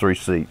first 3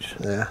 seats.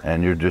 Yeah.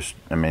 And you're just,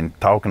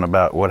 talking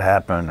about what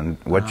happened and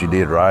what you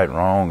did right,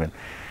 wrong, and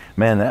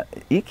man, that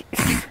you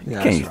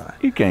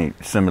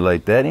can't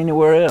simulate that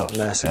anywhere else.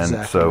 That's exactly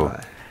and so,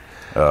 right.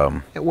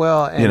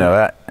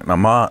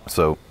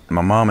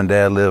 My mom and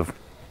dad live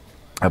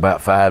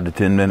about 5 to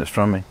 10 minutes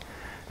from me,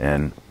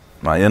 and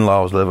my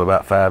in-laws live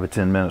about 5 to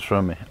 10 minutes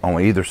from me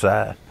on either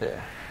side.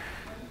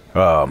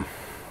 Yeah.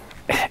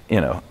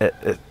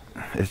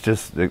 It's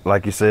just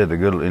like you said, the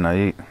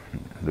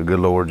good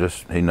Lord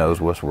He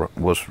knows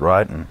what's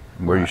right and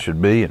where you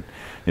should be. And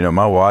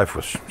my wife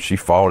she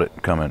fought it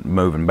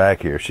moving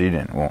back here. She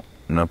didn't want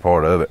no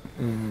part of it.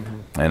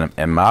 Mm-hmm.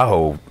 And my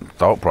whole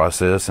thought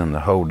process and the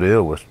whole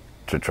deal was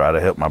to try to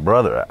help my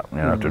brother out,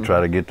 to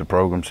try to get the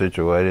program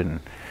situated, and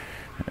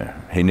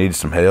he needed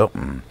some help,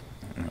 and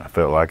I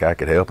felt like I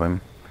could help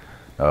him.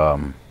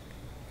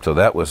 so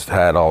that was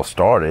how it all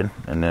started.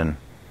 And then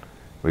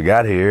we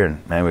got here,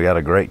 and man, we got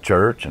a great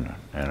church, and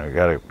we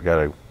got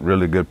a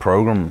really good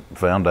program,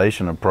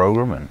 foundation of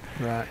program, and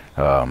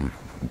Right.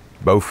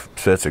 Both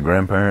sets of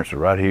grandparents are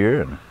right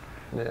here, and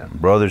Yeah.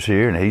 brother's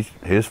here, and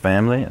his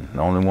family, and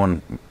the only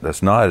one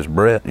that's not is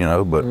Brett, you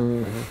know. But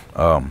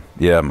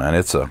yeah, man,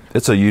 it's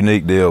a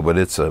unique deal, but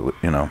it's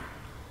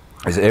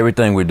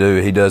everything we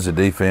do. He does the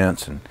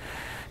defense, and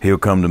he'll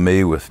come to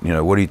me with, you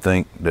know, what do you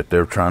think that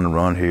they're trying to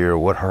run here?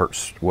 What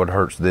hurts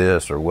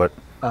this, or what,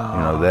 you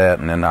know, that,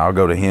 and then I'll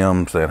go to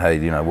him saying, hey,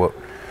 you know,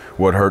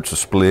 what hurts a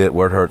split,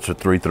 what hurts a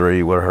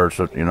 3-3, what hurts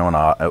a, you know,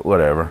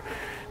 whatever.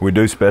 We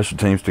do special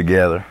teams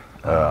together.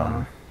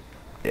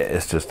 Yeah,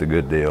 it's just a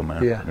good deal,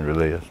 man. Yeah. It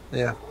really is.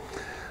 Yeah.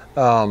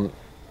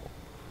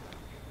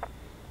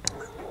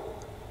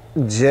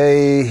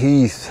 Jay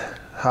Heath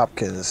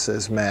Hopkins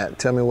says, Matt,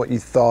 tell me what you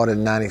thought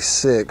in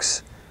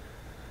 '96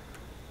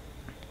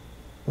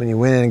 when you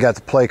went in and got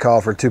the play call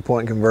for a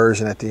 2-point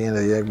conversion at the end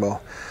of the Egg Bowl.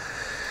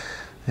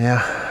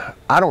 Yeah,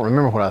 I don't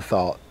remember what I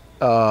thought.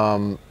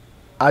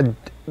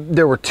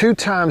 There were 2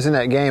 times in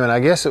that game, and I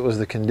guess it was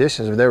the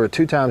conditions, but there were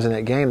 2 times in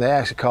that game they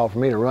actually called for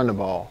me to run the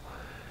ball.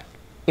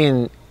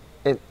 And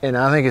I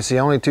think it's the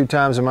only 2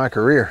 times in my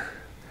career,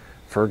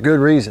 for a good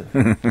reason.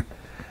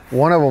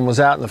 One of them was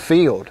out in the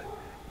field,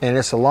 and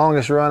it's the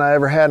longest run I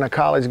ever had in a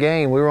college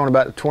game. We were on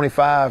about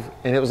 25,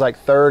 and it was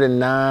like 3rd and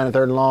 9,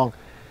 3rd and long,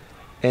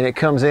 and it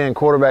comes in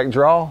quarterback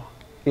draw,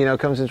 you know,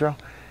 comes in draw,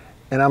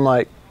 and I'm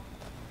like,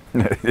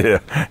 Yeah.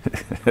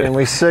 and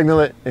we signal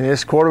it, and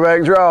it's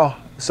quarterback draw,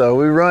 so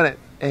we run it.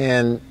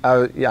 And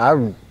I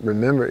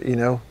remember, you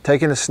know,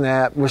 taking a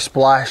snap, we're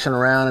splashing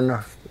around in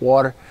the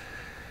water,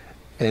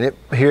 and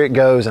here it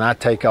goes, and I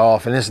take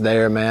off, and it's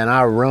there, man.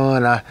 I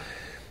run.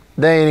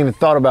 They ain't even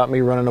thought about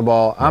me running the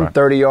ball. I'm Right.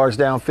 30 yards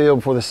downfield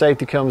before the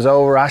safety comes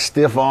over. I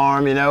stiff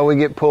arm, you know. We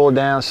get pulled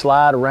down,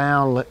 slide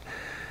around.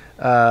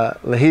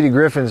 Lahita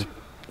Griffin's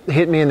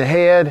hit me in the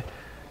head,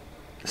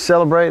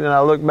 celebrating, and I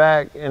look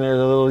back, and there's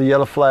a little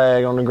yellow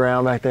flag on the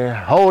ground back there,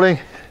 holding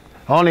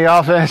on the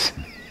offense.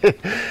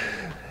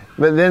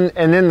 But then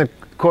the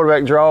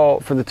quarterback draw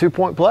for the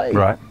 2-point play.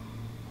 Right.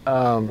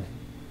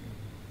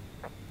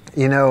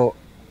 You know,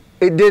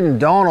 it didn't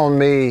dawn on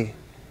me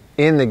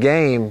in the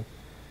game,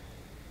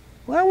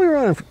 well,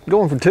 we're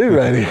going for 2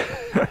 right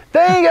here.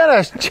 They ain't got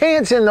a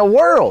chance in the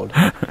world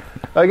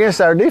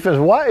against our defense.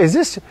 Why is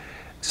this?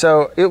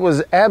 So it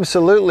was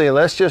absolutely,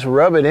 let's just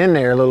rub it in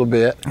there a little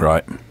bit.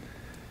 Right.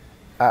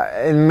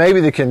 And maybe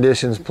the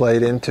conditions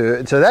played into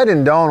it. So that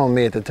didn't dawn on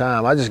me at the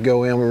time. I just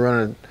go in, we're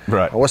running,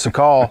 Right. what's the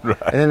call? Right.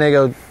 And then they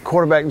go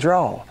quarterback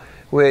draw,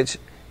 which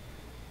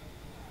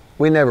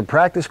we never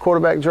practiced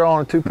quarterback draw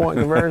on a 2-point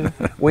conversion.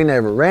 We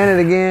never ran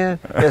it again.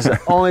 It's the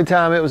only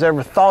time it was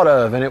ever thought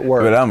of, and it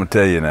worked. But I'm going to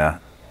tell you now,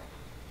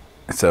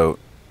 so,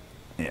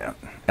 yeah,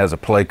 as a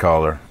play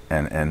caller,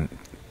 and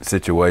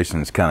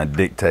situations kind of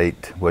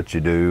dictate what you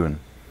do, and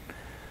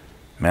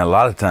man, a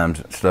lot of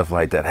times stuff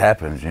like that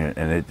happens, and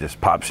it just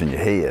pops in your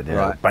head, you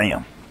know, Right.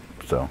 bam.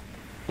 So,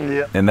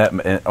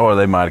 Yeah. or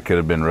they could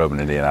have been rubbing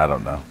it in. I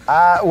don't know.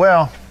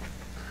 Well,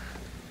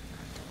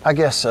 I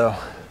guess so.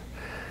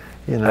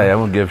 You know. Hey, I'm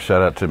gonna give a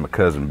shout out to my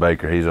cousin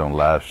Baker. He's on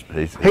live.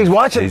 He's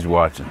watching? He's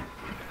watching.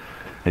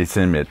 He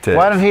sent me a text.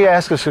 Why didn't he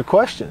ask us a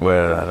question?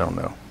 Well, I don't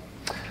know.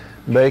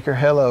 Baker,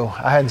 hello.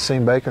 I hadn't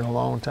seen Baker in a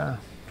long time.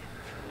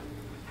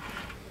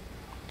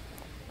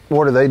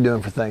 What are they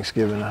doing for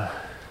Thanksgiving?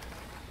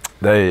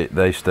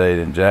 They stayed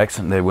in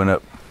Jackson. They went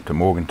up to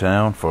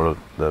Morgantown for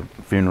the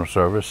funeral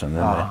service, and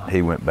then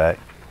he went back.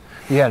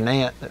 You had an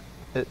aunt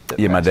that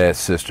Yeah, my passed. dad's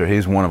sister.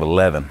 He's one of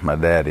 11. My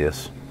dad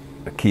is.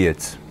 The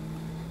kids,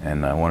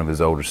 and one of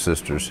his older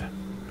sisters.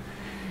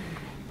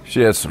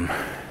 She had some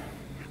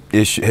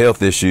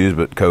health issues,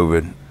 but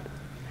COVID,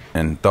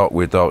 and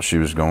we thought she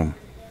was going to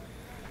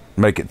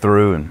make it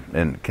through,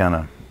 and kind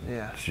of.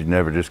 Yeah. She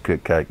never just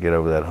could get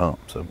over that hump.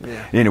 So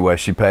Yeah. anyway,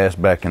 she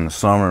passed back in the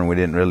summer, and we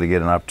didn't really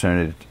get an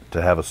opportunity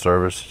to have a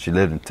service. She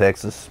lived in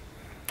Texas,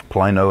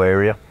 Plano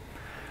area.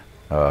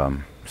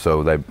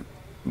 So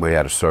we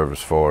had a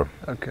service for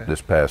her Okay.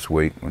 this past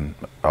week when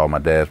all my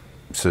dad's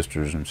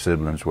sisters and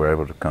siblings were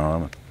able to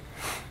come.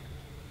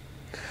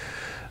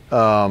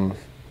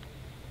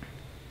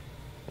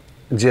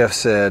 Jeff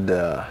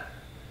said,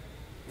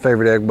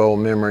 favorite Egg Bowl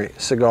memory,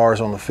 cigars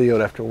on the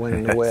field after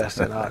winning the West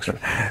in Oxford.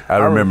 I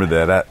remember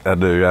that. I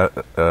do.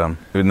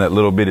 In that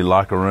little bitty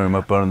locker room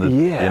up under the,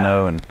 Yeah. you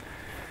know, and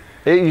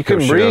You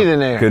couldn't Coach breathe Shell in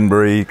there. Couldn't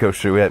breathe. Coach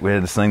Shell, we had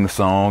to sing the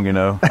song, you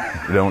know.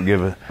 We don't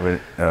give a We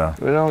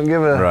don't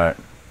give a right.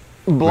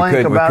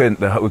 blank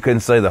about We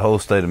couldn't say the whole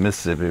state of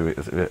Mississippi. We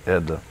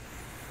had the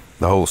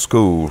whole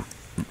school.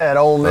 at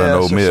Ole Miss,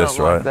 Ole or Miss,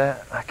 something right. like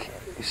that. I can't.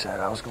 He said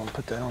I was going to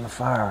put that on the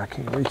fire. I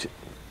can't reach it.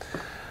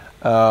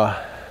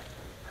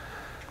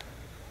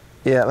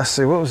 Yeah, let's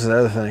see. What was the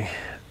other thing?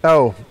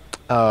 Oh,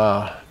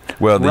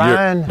 Well,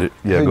 Ryan, who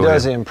go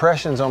does ahead. the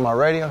impressions on my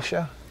radio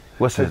show.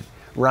 What's his?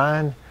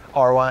 Ryan,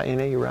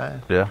 Ryne,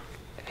 Ryan. Yeah.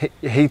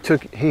 He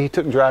took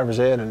driver's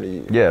ed under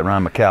you. Yeah,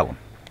 Ryan McCallum.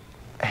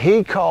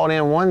 He called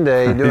in one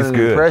day doing an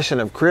impression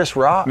of Chris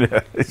Rock.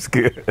 Yeah, he's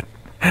good.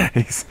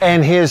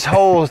 And his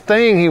whole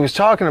thing he was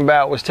talking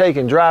about was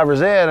taking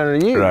driver's ed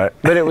under you. Right.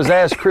 But it was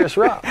as Chris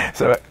Rock.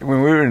 So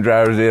when we were in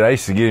driver's ed, I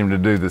used to get him to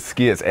do the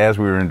skits as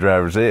we were in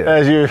driver's ed.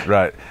 As you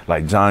right,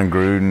 like John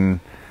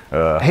Gruden.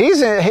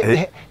 He's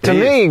in, to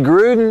me,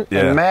 Gruden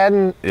and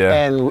Madden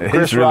and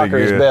Chris really Rock are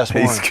his best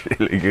He's ones.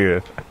 really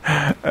good.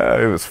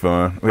 It was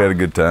fun. We had a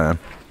good time.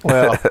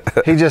 Well,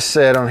 he just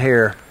said on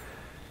here,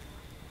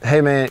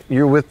 "Hey man,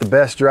 you're with the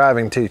best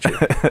driving teacher."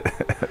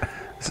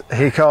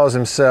 He calls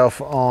himself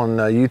on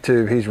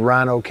YouTube. He's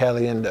Rhino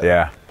Caliendo.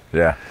 Yeah.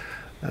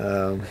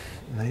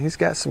 He's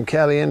got some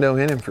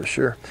Caliendo in him for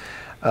sure.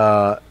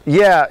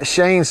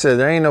 Shane said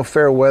there ain't no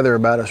fair weather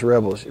about us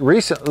Rebels.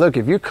 Look,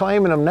 if you're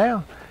claiming them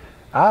now,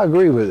 I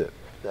agree with it.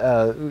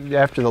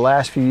 After the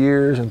last few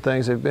years and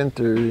things they've been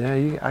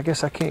through, I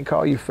guess I can't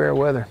call you fair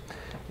weather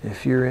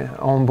if you're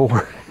on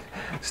board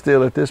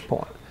still at this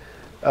point.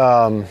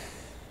 I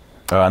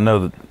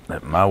know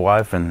that my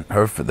wife and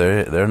her,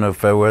 they're no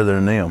fair weather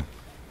than them.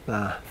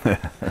 Nah.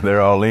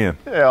 They're all in.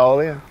 Yeah, all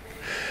in.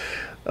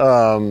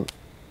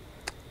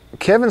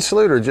 Kevin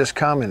Sluter just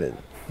commented,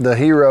 the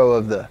hero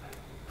of the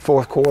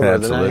fourth quarter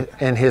of the night,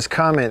 and his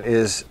comment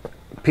is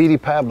Petey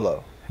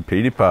Pablo.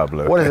 Petey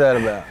Pablo. What is that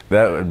about?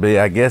 That would be,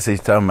 I guess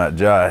he's talking about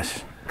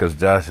Josh, because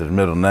Josh's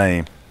middle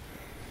name.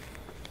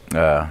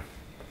 And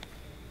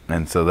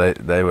so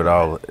they would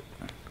all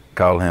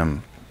call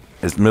him,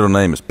 his middle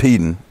name is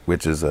Peden,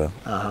 which is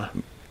my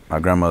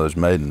grandmother's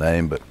maiden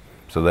name, but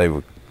so they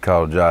would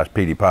call Josh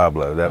Petey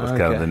Pablo. That was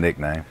kind of the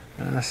nickname.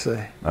 I see.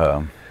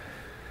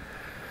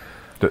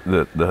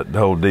 The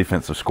whole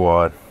defensive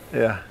squad.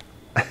 Yeah.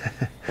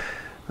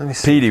 Let me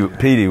see.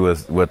 Petey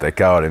was what they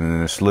called him, and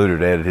then Sluter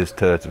added his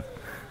touch of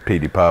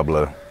Petey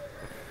Pablo.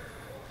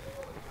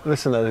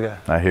 Listen to those guys.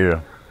 I hear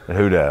him. The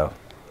hoot owl.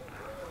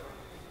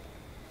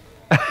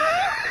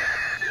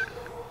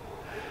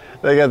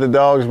 They got the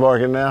dogs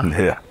barking now.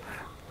 Yeah.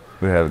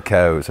 We have the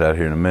coyotes out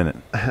here in a minute.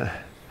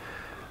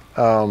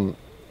 All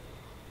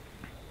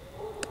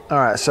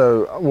right,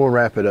 so we'll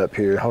wrap it up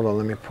here. Hold on,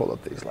 let me pull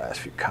up these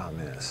last few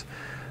comments.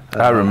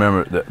 I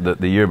remember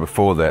the year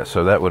before that,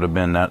 so that would have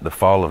been the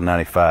fall of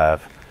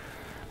 '95.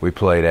 We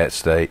played at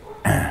State,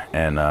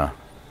 and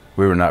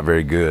we were not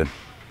very good.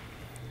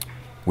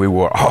 We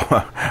wore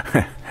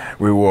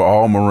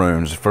all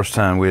maroons. The first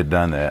time we had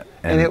done that,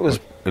 and it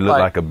looked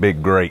like a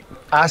big grape.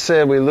 I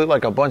said we looked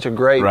like a bunch of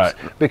grapes, right?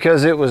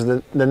 Because it was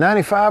the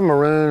 '95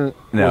 maroon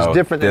was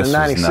different than the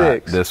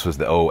 '96. This was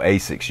the old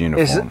Asics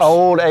uniforms. It's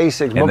old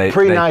Asics, but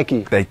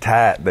pre-Nike.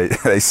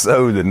 They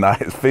sewed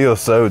Phil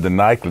sewed the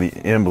Nike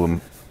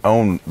emblem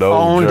on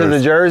the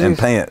jerseys and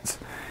pants.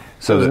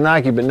 So it was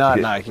Nike, but not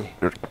Nike.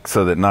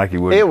 So that Nike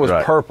wouldn't. It was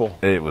purple.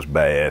 It was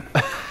bad.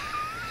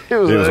 It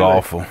was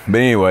awful. But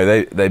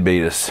anyway, they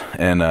beat us,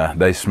 and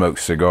they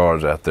smoked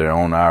cigars out there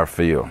on our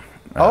field.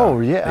 I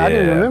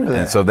didn't remember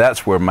that. And so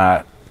that's where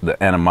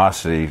the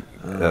animosity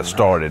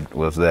started.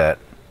 Was that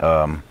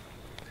during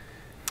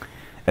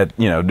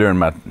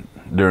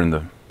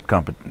the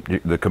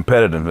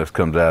competitiveness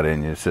comes out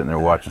in you, sitting there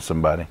watching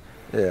somebody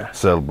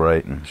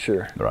celebrating.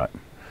 Sure. Right.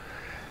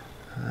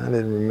 I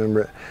didn't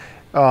remember it.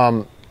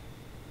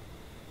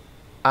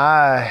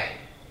 I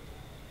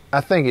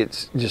think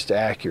it's just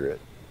accurate.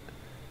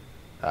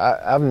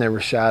 I've never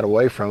shied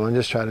away from it. I'm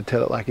just trying to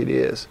tell it like it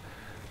is.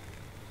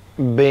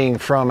 Being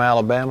from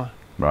Alabama.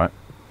 Right.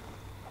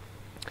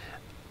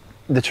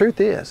 The truth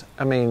is,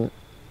 I mean,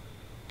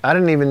 I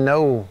didn't even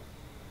know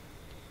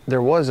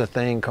there was a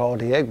thing called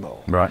the Egg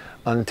Bowl. Right.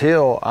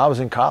 Until I was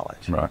in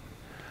college. Right.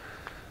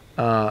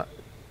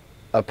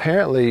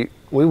 Apparently,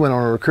 we went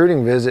on a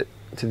recruiting visit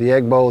to the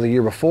Egg Bowl the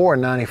year before,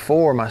 in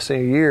 '94, my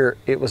senior year.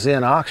 It was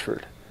in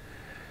Oxford.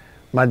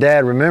 My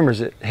dad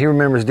remembers it. He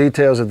remembers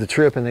details of the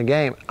trip and the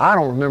game. I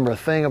don't remember a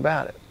thing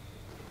about it.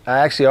 I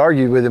actually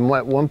argued with him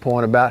at one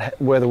point about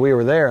whether we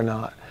were there or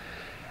not.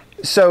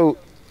 So,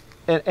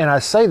 and I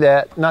say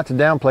that not to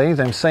downplay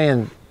anything. I'm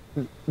saying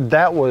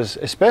that was,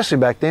 especially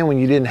back then when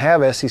you didn't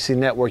have SEC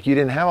Network, you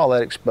didn't have all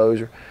that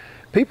exposure.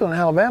 People in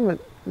Alabama,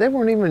 they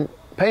weren't even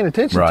paying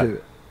attention to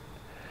it.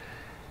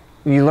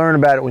 You learn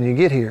about it when you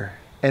get here.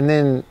 And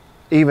then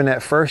even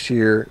that first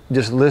year,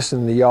 just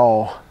listening to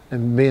y'all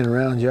and being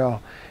around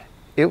y'all,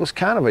 it was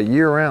kind of a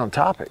year-round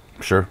topic.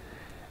 Sure.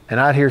 And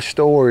I'd hear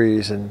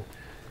stories and,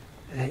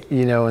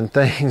 and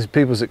things,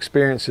 people's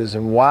experiences,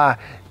 and why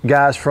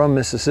guys from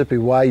Mississippi,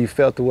 why you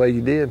felt the way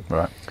you did.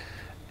 Right.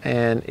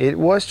 And it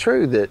was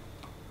true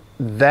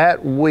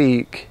that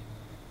week,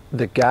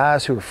 the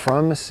guys who were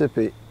from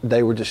Mississippi,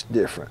 they were just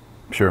different.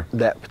 Sure.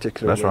 That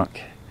particular week. That's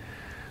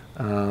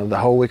right. The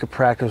whole week of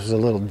practice was a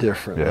little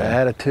different. Yeah. The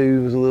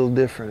attitude was a little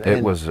different.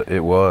 It was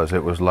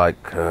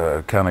like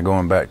kind of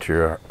going back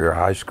to your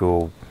high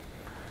school,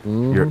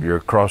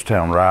 your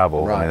crosstown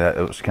rival. Right. I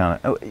mean, it was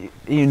kind of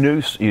you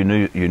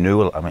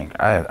knew. I mean,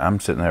 I'm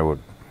sitting there with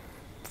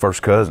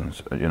first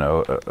cousins,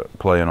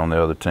 playing on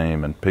the other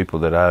team, and people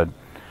that I'd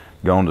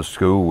gone to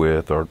school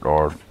with or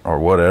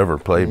whatever,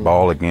 played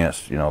ball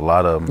against. A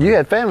lot of them. You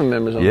had family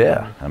members on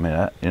Yeah, I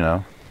mean,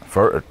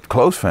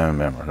 close family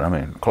members. I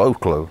mean,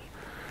 close.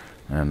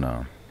 And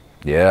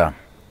yeah,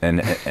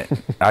 and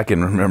I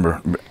can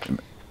remember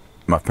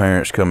my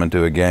parents coming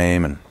to a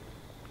game and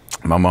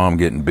my mom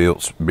getting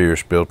beer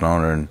spilt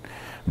on her, and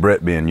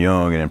Brett being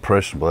young and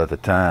impressionable at the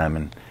time,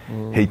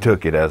 and he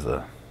took it as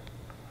a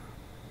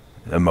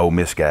Ole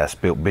Miss guy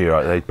spilt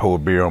beer. They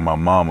poured beer on my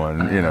mama,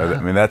 and you know,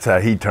 I mean, that's how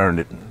he turned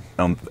it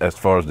on as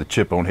far as the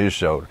chip on his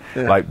shoulder.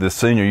 Yeah. Like the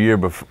senior year,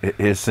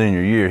 his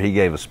senior year, he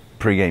gave a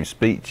pregame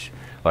speech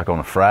like on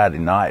a Friday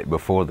night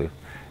before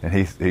and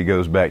he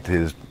goes back to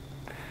his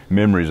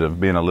memories of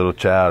being a little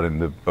child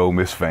and the Ole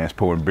Miss fans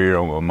pouring beer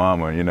on my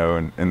mama, you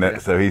know, and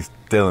that, so he's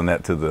telling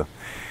that to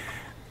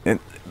and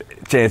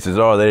chances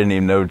are they didn't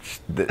even know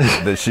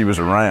that she was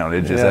around.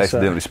 It just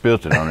accidentally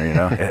spilled it on her, you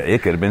know.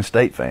 It could have been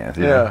State fans,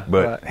 you know.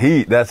 But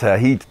right. That's how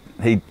he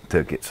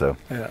took it. So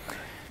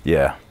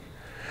yeah.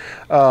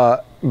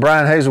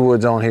 Brian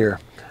Hazelwood's on here.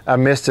 I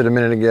missed it a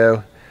minute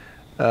ago.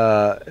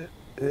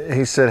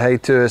 He said hey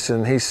to us,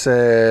 and he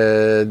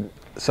said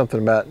something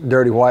about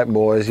Dirty White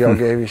Boys. Y'all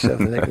gave yourself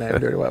the nickname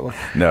Dirty White Boys.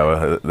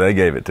 No, they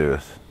gave it to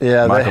us.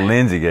 Yeah, Michael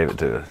Lindsay gave it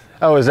to us.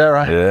 Oh, is that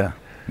right? Yeah,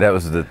 that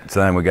was the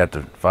time we got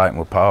to fighting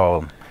with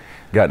Paul,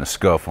 got in a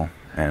scuffle,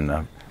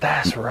 and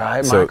that's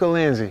right, Michael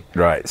Lindsay.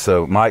 Right.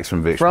 So Mike's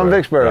from Vicksburg. From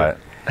Vicksburg.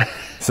 Right.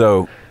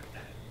 So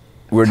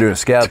we're doing a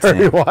scout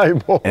Dirty team,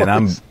 White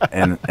Boys.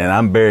 and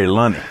I'm Barry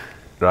Lundy.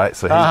 Right,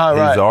 so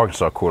he's the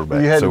Arkansas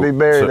quarterback. You had to be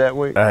Barry that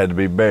week. I had to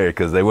be Barry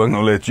because they wasn't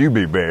going to let you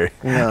be Barry.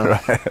 No.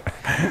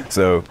 Right?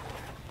 So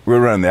we're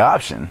running the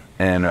option,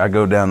 and I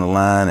go down the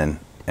line,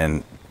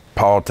 and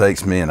Paul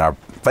takes me, and our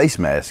face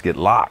masks get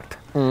locked.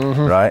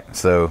 Mm-hmm. Right,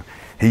 so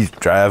he's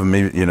driving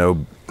me. You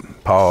know,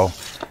 Paul,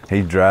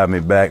 he's driving me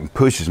back and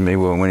pushes me.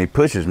 Well, when he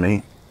pushes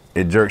me,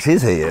 it jerks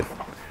his head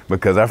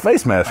because our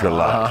face masks are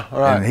locked.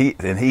 Right.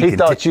 And he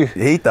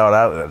thought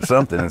I was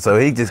something, and so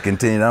he just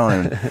continued on.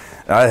 And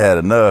I had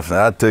enough, and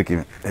I took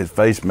his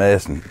face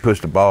mask and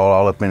pushed the ball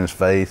all up in his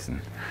face.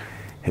 And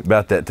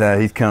about that time,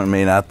 he's coming to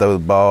me, and I throw the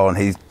ball, and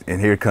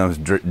here comes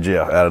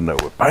Jeff out of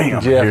nowhere.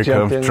 Bam! Here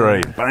comes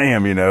Trey.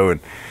 Bam! You know, and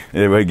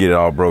we get it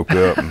all broke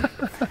up. And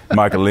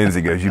Michael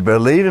Lindsay goes, "You better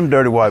leave them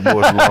dirty white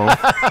boys alone."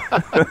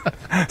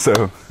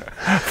 So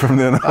from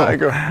then on,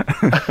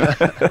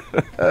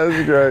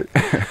 that's great.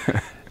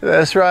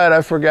 That's right.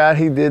 I forgot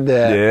he did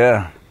that.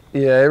 Yeah.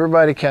 Yeah,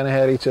 everybody kind of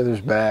had each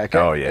other's back.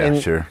 Oh, yeah,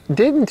 and sure.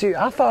 Didn't you?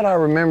 I thought I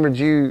remembered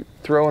you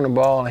throwing the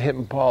ball and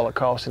hitting Paul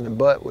across in the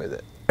butt with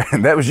it.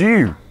 That was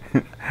you.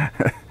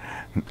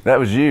 That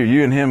was you.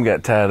 You and him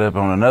got tied up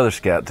on another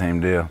scout team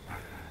deal.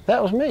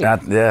 That was me.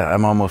 Yeah,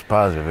 I'm almost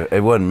positive.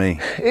 It wasn't me.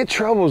 It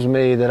troubles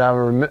me that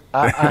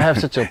I have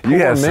such a poor memory.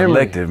 You have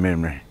selective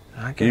memory.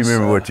 I guess you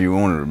remember what you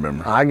want to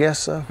remember. I guess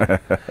so. I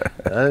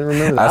didn't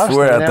remember that. I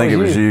swear I think it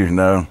was you.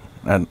 No,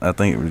 I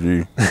think it was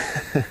you.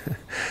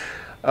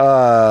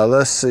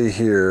 Let's see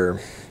here.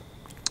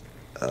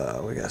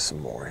 We got some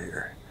more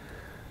here.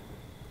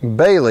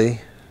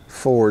 Bailey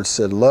Ford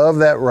said, "Love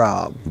that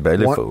Rob."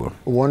 Bailey Ford.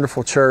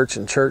 Wonderful church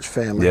and church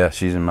family. Yeah,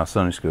 she's in my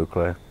Sunday school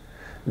class.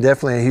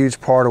 Definitely a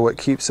huge part of what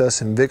keeps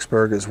us in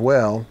Vicksburg as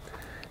well.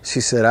 She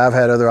said, "I've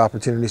had other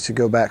opportunities to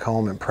go back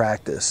home and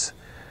practice."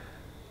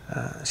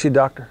 Is she a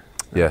doctor?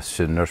 Yes,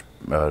 she's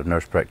a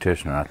nurse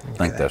practitioner. I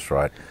think that's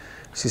right.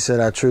 She said,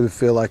 "I truly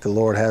feel like the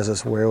Lord has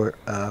us where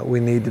we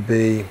need to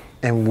be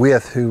and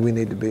with who we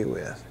need to be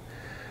with."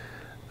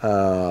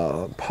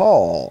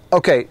 Paul.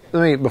 Okay,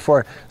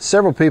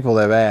 several people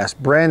have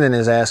asked. Brandon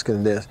is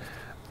asking this.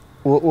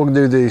 We'll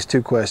do these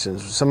two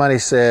questions. Somebody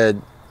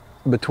said,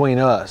 between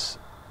us,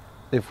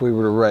 if we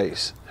were to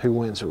race, who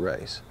wins a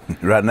race?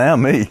 Right now,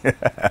 me.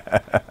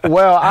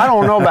 Well, I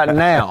don't know about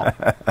now.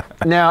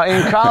 Now,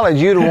 in college,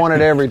 you'd have won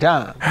it every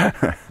time.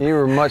 You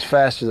were much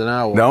faster than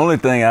I was. The only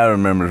thing I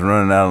remember is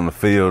running out on the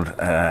field.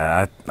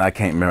 I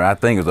can't remember. I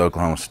think it was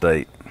Oklahoma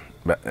State.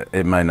 But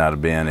it may not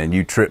have been, and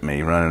you tripped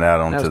me running out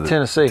onto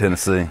Tennessee.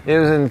 It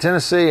was in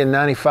Tennessee in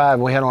 '95,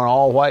 and we had on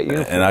all white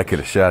uniforms. And I could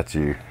have shot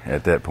you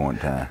at that point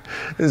in time.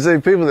 You see,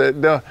 people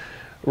that don't,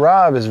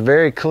 Rob is a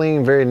very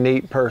clean, very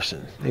neat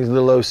person. He's a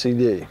little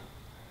OCD.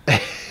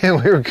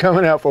 And we were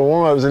coming out for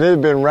warm-ups, and it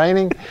had been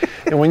raining.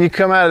 And when you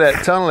come out of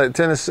that tunnel at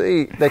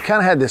Tennessee, they kind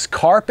of had this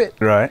carpet.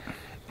 Right.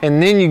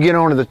 And then you get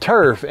onto the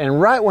turf,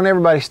 and right when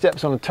everybody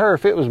steps on the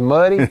turf, it was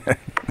muddy.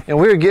 And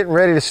we were getting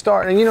ready to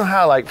start. And you know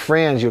how, like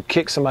friends, you'll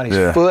kick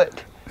somebody's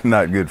foot?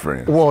 Not good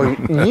friends. Well,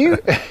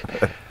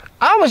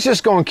 I was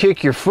just going to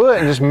kick your foot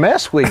and just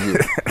mess with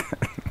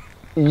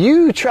you.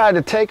 You tried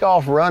to take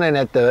off running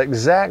at the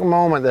exact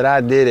moment that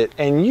I did it,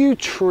 and you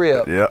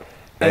tripped. Yep.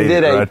 And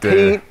did a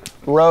Pete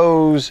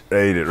Rose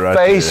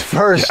face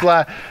first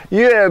slide.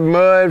 You had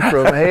mud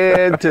from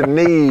head to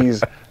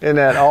knees in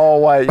that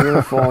all-white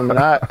uniform. And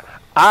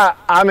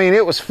I mean,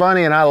 it was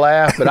funny and I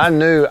laughed, but I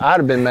knew I'd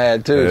have been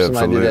mad too if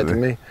somebody did that to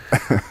me.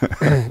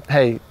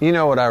 Hey, you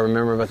know what I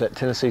remember about that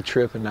Tennessee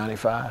trip in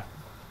 '95?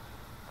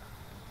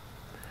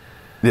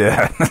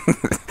 Yeah.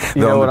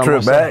 You know on the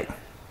trip back? Say?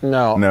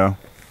 No. No.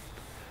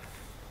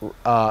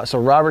 So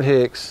Robert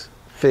Hicks,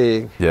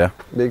 Fig. Yeah.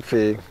 Big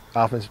Fig,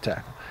 offensive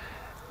tackle.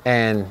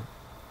 And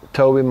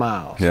Toby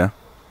Miles, Yeah.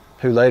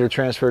 who later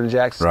transferred to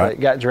Jackson Right.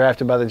 State, got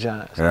drafted by the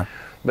Giants. Yeah.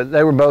 But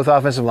they were both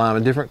offensive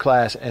linemen, different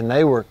class, and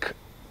they were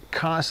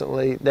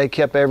constantly, they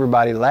kept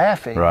everybody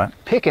laughing, Right.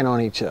 picking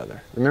on each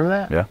other. Remember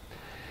that? Yeah.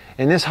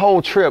 And this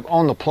whole trip,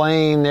 on the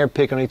plane, they're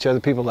picking on each other,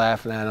 people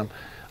laughing at them.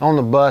 On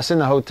the bus, in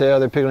the hotel,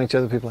 they're picking on each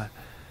other, people laughing.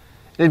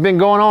 It's been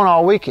going on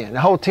all weekend.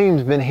 The whole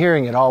team's been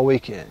hearing it all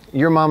weekend.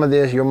 Your mama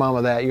this, your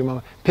mama that, your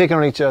mama, picking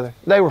on each other.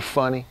 They were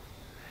funny.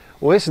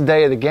 Well, it's the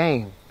day of the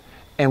game,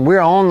 and we're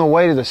on the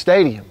way to the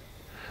stadium.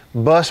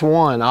 Bus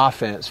 1,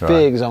 offense, Right.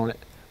 Figs on it.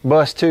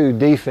 Bus 2,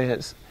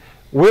 defense.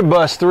 We're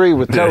bus 3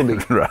 with Toby.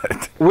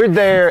 Right. We're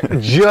there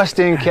just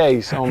in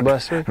case on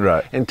bus 3.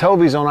 Right. And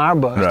Toby's on our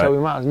bus, Right. Toby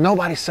Miles.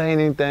 Nobody's saying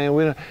anything.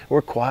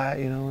 We're quiet,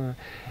 you know.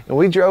 And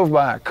we drove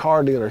by a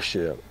car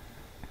dealership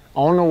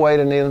on the way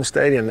to Neyland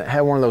Stadium that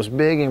had one of those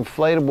big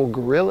inflatable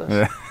gorillas.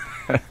 Yeah.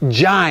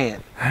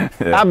 Giant.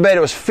 Yeah. I bet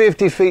it was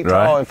 50 feet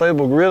tall, Right.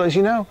 inflatable gorillas,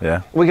 you know.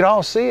 Yeah. We could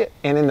all see it.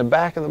 And in the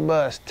back of the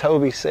bus,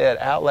 Toby said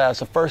out loud, it's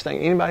the first thing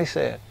anybody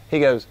said. He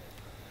goes,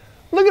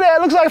 "Look at that,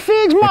 it looks like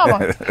Fig's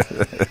mama."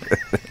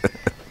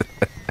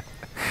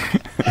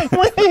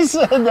 When he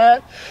said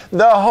that,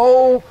 the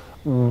whole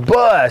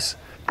bus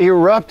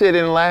erupted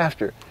in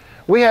laughter.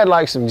 We had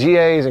like some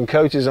GAs and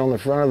coaches on the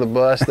front of the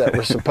bus that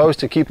were supposed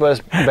to keep us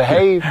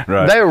behaved.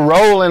 Right. They were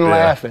rolling Yeah.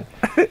 laughing.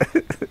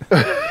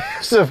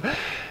 So,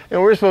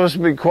 and we're supposed to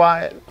be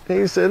quiet.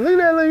 He said, "Look at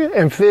that, look at that."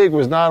 And Fig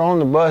was not on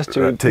the bus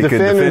to Right. He couldn't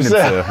defend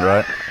himself.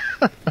 Right.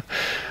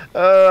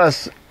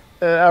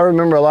 I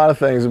remember a lot of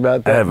things about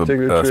I that have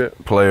particular a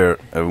trip. player,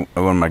 one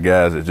of my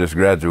guys that just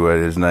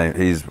graduated.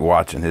 He's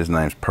watching. His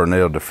name's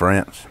Pernell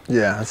DeFrance.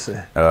 Yeah, I see.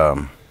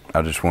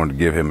 I just wanted to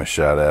give him a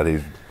shout out.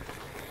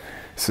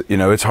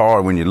 It's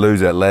hard when you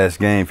lose that last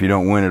game if you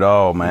don't win it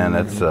all, man.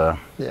 Yeah.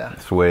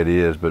 That's the way it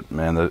is. But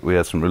man, we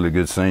had some really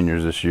good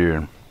seniors this year,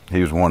 and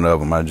he was one of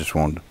them. I just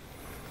wanted to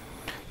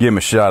give him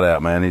a shout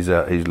out, man. He's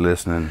out. He's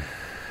listening.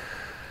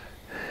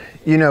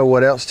 You know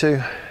what else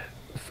too?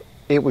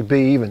 It would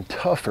be even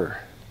tougher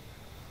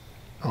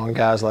on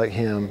guys like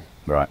him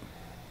Right.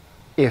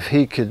 if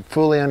he could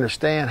fully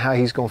understand how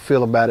he's going to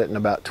feel about it in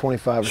about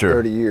 25 Sure. or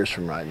 30 years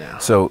from right now.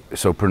 So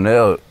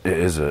Pernell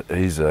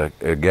he's a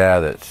guy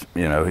that's,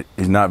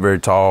 he's not very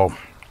tall,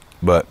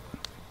 but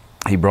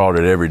he brought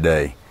it every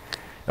day.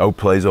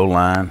 Plays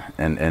O-line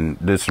and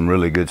did some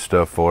really good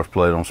stuff for us,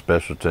 played on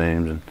special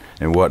teams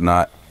and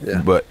whatnot.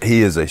 Yeah. But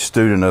he is a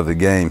student of the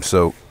game.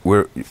 So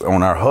we're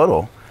on our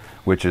huddle,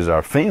 which is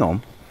our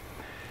film.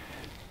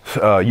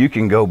 You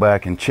can go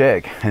back and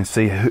check and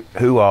see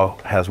who all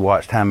has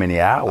watched how many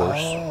hours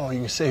Oh, you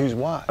can see who's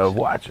watched. of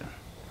watching.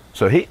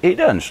 So he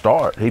doesn't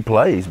start. He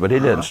plays, but he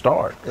doesn't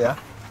start. Yeah.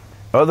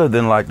 Other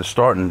than like the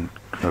starting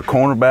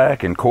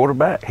cornerback and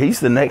quarterback, he's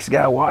the next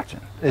guy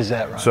watching. Is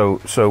that right?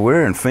 So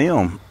we're in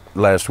film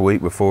last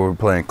week before we were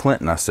playing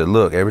Clinton. I said,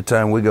 look, every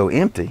time we go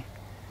empty,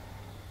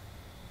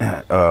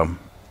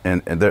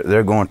 and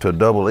they're going to a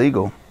double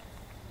eagle,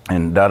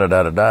 and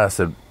I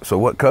said, so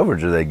what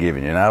coverage are they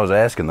giving you? And I was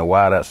asking the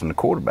wideouts and the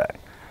quarterback.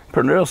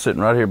 Pernell's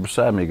sitting right here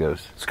beside me. He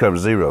goes, it's cover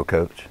 0,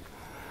 coach.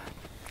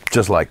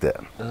 Just like that.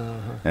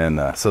 Uh-huh.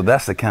 And so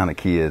that's the kind of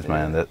kids,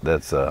 man.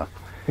 That's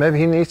Maybe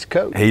he needs to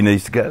coach. he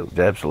needs to go.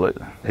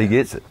 Absolutely, he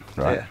gets it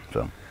right. Yeah.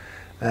 So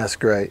That's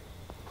great.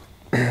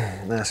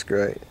 That's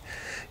great.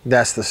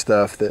 That's the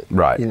stuff that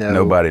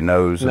nobody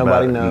knows.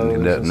 Nobody about knows.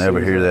 It. and Never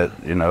sees hear it.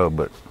 that,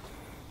 but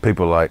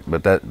people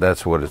but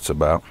that's what it's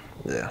about.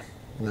 Yeah,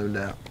 no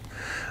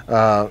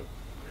doubt.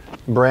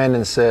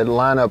 Brandon said,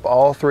 line up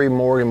all 3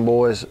 Morgan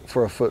boys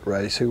for a foot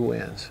race. Who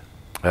wins?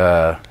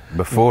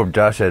 Before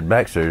Josh had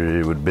back surgery,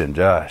 it would have been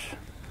Josh.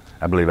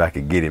 I believe I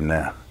could get him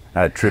now.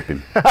 I'd trip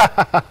him.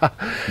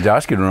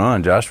 Josh could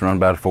run. Josh run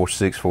about a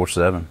 4.6,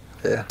 4.7.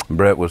 Yeah.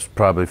 Brett was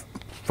probably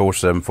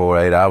 4.7,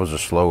 4.8. I was a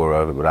slower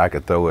of it, but I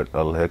could throw it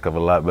a heck of a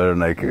lot better than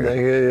they could.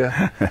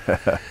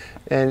 Yeah.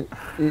 And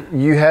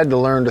you had to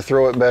learn to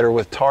throw it better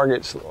with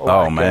targets like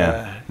Oh,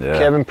 man. Yeah.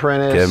 Kevin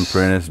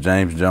Prentice.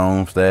 James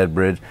Jones, Thad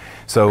Bridge.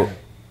 So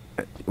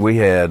we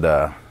had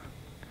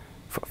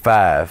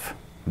 5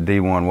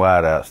 D1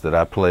 wideouts that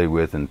I played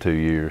with in 2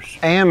 years.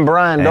 And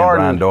Brian And Darden.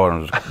 Brian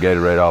Darden was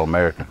Gatorade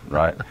All-American,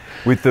 right?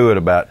 We threw it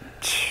about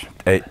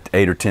 8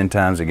 or 10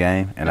 times a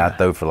game, and I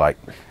threw for like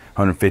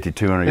 150,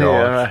 200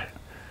 yards.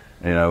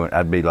 Yeah, right.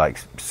 I'd be like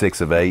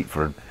 6 of 8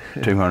 for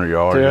 200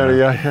 yards.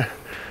 Yeah.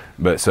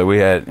 But so we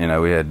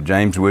had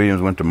James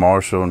Williams went to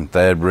Marshall, and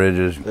Thad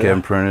Bridges,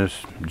 Kevin Prentice,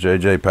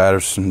 J.J.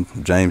 Patterson,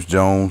 James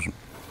Jones.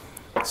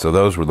 So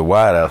those were the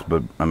wideouts.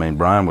 But I mean,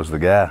 Brian was the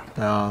guy.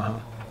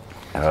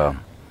 Uh-huh.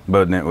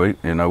 But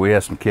then we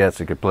had some cats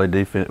that could play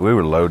defense. We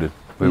were loaded.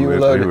 You were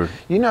loaded.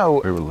 We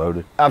were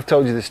loaded. I've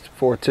told you this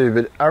before too,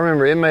 but I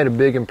remember it made a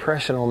big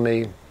impression on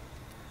me.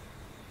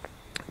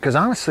 Because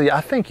honestly,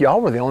 I think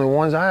y'all were the only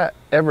ones I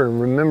ever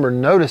remember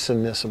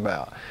noticing this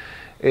about.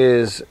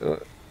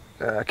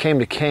 I came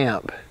to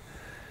camp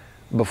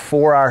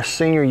before our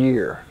senior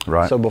year.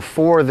 Right. So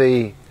before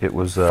the It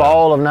was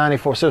fall of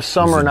 '94. So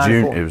summer of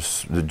 '94. It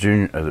was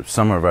the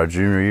summer of our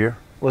junior year.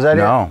 Was that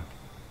it? No.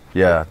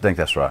 Yeah, I think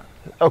that's right.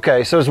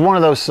 Okay, so it's one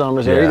of those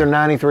summers. They're Yeah. either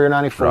 93 or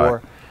 94.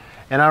 Right.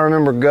 And I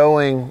remember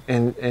going,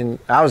 and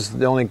I was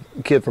the only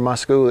kid from my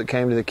school that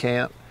came to the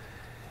camp.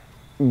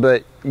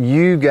 But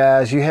you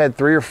guys, you had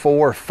 3 or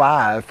 4 or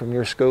 5 from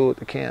your school at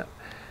the camp.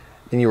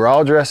 And you were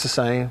all dressed the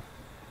same.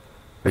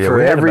 Yeah, For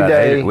we had every about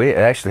day. 8, we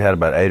actually had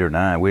about 8 or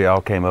 9. We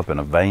all came up in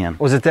a van.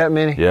 Was it that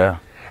many? Yeah.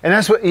 And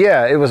that's what,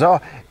 yeah, it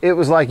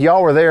was like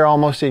y'all were there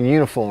almost in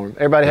uniform.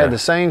 Everybody Yeah. had the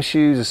same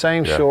shoes, the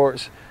same Yeah.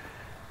 shorts.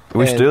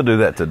 We And- still do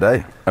that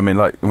today. I mean,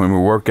 like when we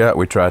work out,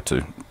 we try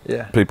to.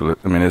 Yeah. People,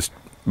 I mean,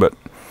 but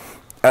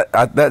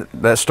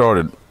that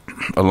started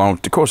along.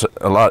 Of course,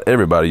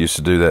 everybody used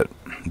to do that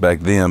back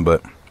then,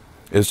 but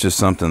it's just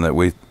something that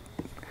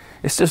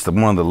it's just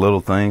one of the little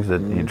things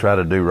that you try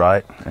to do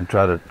right and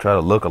try to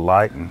look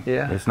alike. And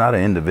Yeah. it's not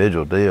an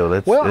individual deal.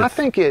 I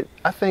think it.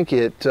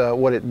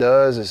 What it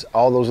does is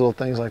all those little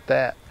things like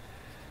that.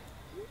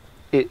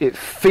 It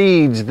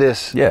feeds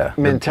this Yeah,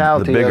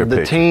 mentality the bigger of the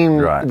picture, team.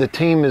 right. The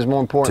team is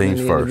more important teams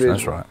than the first.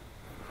 individual. That's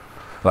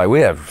right. Like we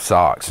have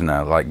socks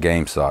now, like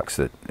game socks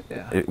that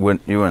Yeah.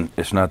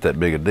 it's not that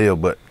big a deal,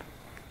 but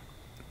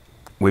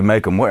we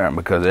make them wear them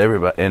because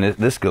everybody, and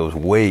this goes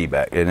way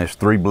back, and it's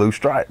 3 blue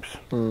stripes,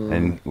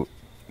 and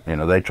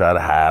they try to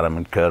hide them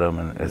and cut them,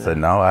 and they say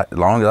no, as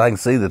long as I can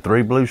see the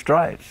 3 blue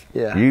stripes,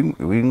 Yeah. we're You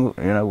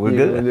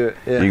good. can do it,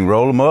 yeah. You can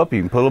roll them up,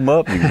 you can pull them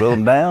up, you can pull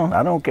them down.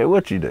 I don't care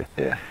what you do,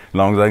 Yeah. as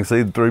long as I can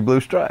see the 3 blue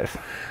stripes.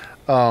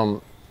 I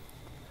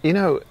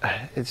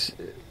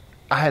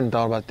hadn't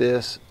thought about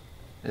this,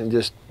 and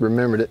just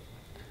remembered it.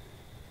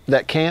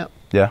 That camp,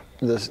 Yeah,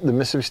 the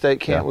Mississippi State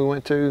camp Yeah. we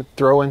went to,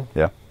 throwing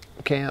yeah,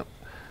 camp.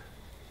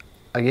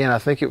 Again, I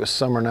think it was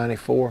summer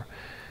 '94.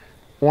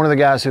 One of the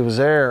guys who was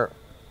there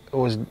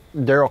was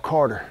Daryl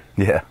Carter.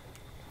 yeah.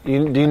 Do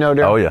you know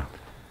Daryl? Oh yeah.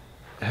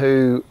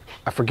 Who,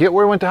 I forget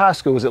where he went to high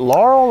school. Was it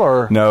Laurel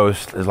or? No,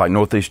 it's like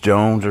Northeast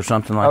Jones or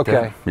something like that.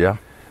 Okay. Yeah.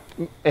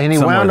 And he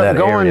somewhere wound in up that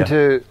going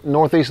area. to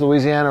Northeast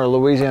Louisiana or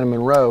Louisiana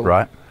Monroe.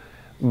 Right.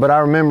 But I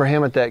remember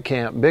him at that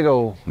camp. Big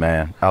old.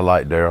 Man, I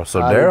like Daryl.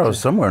 So I do Daryl's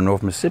too. somewhere in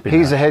North Mississippi.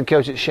 He's now. the head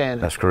coach at Shannon.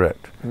 That's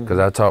correct. Because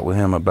I talked with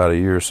him about a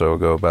year or so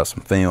ago about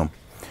some film.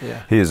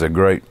 Yeah. He is a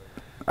great.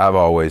 I've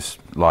always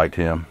liked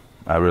him.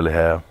 I really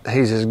have.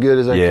 He's as good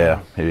as they Yeah,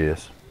 can. he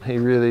is. He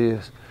really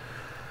is.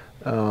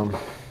 All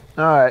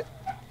right.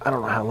 I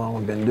don't know how long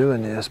we've been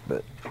doing this,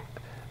 but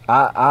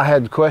I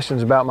had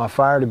questions about my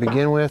fire to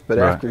begin with, but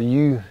Right. after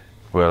you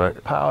Well,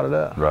 piled it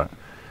up, right.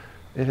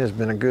 it has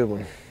been a good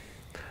one.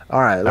 All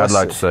right. I'd Let's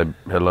like to see. say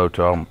hello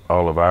to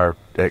all of our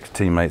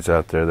ex-teammates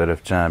out there that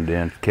have chimed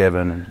in.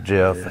 Kevin and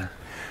Jeff, and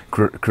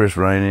Chris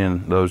Rainey,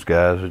 and those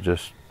guys are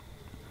just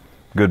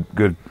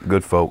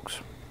good folks.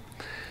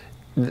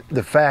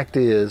 The fact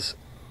is,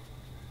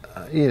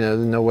 there's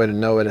no way to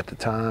know it at the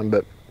time,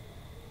 but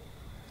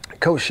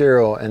Coach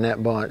Sherrill and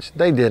that bunch,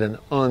 they did an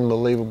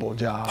unbelievable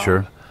job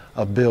Sure.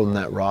 of building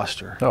that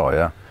roster. Oh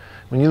yeah.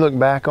 When you look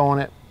back on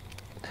it,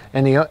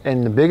 and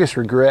the biggest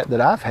regret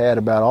that I've had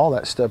about all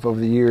that stuff over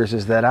the years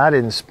is that I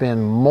didn't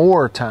spend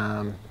more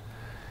time,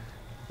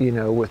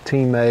 with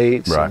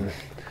teammates. Right. And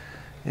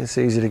it's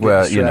easy to get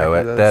Well, distracted at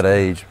with that other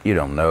age, you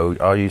don't know.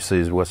 All you see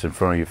is what's in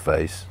front of your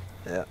face.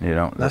 stuff. You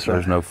don't. That's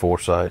There's right. no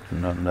foresight,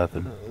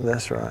 nothing.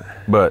 That's right.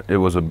 But it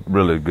was a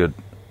really good.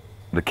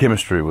 The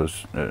chemistry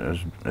was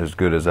as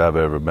good as I've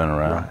ever been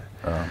around.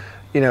 Right.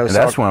 And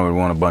that's when we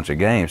won a bunch of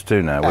games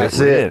too. Now That's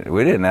we it.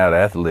 didn't out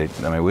athlete.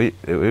 I mean, we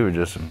were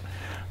just some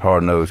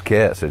hard nosed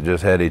cats that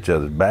just had each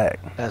other's back.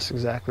 That's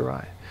exactly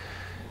right.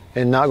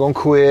 And not gonna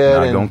quit.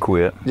 Not and gonna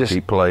quit. just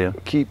Keep playing.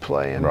 Keep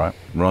playing. Right.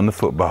 Run the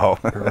football.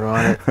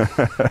 Run it.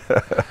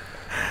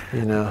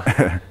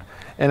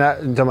 And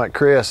talking about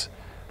Chris,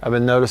 I've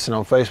been noticing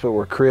on Facebook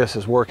where Chris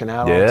is working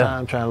out all the Yeah.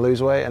 time, trying to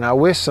lose weight. And I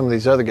wish some of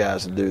these other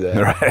guys would do that.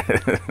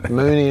 Right.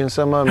 Mooney and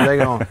some of them,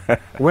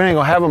 we ain't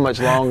gonna have them much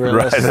longer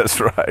Right. unless That's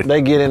right.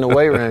 they get in the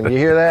weight room. You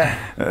hear that?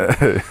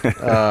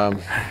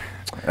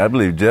 I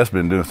believe Jeff's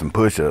been doing some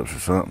push-ups or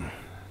something.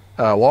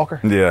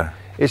 Walker? Yeah.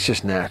 It's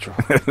just natural.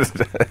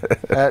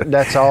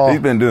 That's all. He's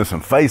been doing some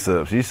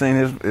face-ups. You seen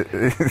his?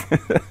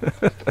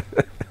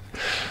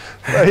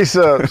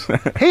 Face-ups.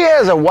 He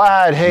has a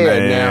wide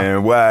head now.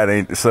 Man, wide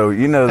ain't. So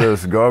you know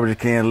those garbage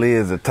can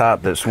lids, the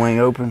top that swing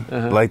open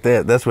like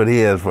that. That's what he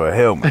has for a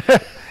helmet.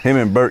 Him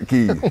and Bert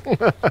Key.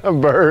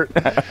 Bert.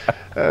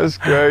 That's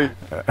great.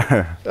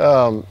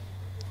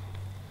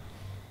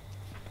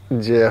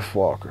 Jeff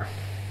Walker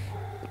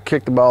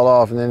kicked the ball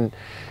off, and then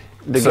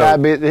the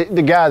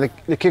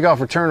kickoff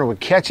returner would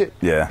catch it.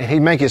 Yeah. And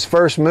he'd make his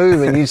first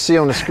move, and you'd see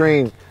on the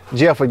screen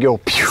Jeff would go.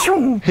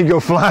 Pew! He'd go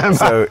flying by.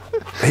 So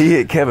he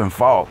hit Kevin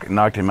Falk,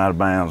 knocked him out of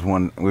bounds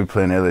when we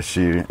played in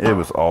LSU. It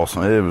was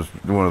awesome. It was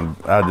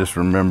I just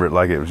remember it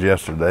like it was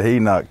yesterday. He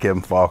knocked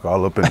Kevin Falk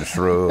all up in the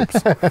shrubs.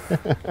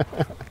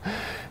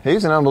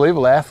 He's an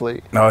unbelievable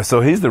athlete. No,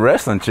 so he's the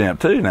wrestling champ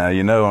too now.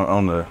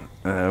 On the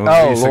when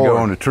we used to go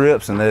on the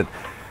trips and that.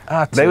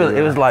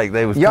 It was like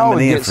they was Y'all coming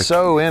would in get for,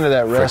 so into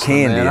that for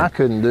wrestling, candy. man. I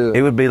couldn't do it.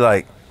 It would be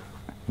like,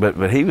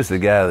 but he was the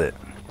guy that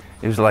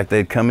it was like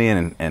they'd come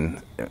in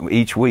and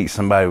each week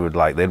somebody would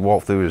they'd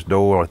walk through his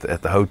door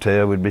at the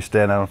hotel. We'd be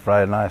standing on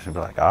Friday nights and be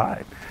like, all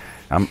right,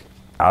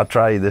 I'll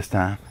try you this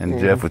time. And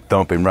Jeff would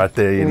thump him right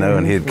there,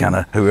 and he'd kind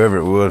of, whoever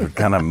it was, would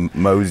kind of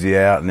mosey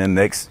out. And then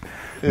next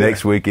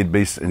week and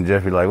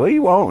Jeff would be like, what do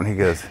you want? And he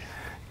goes,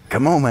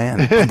 come on,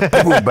 man.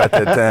 About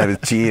that time, his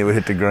chin would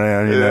hit the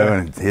ground,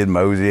 and he'd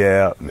mosey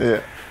out.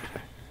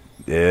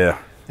 Yeah.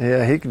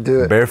 Yeah, he could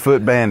do it.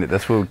 Barefoot bandit,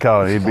 that's what we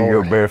call it. He'd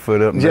go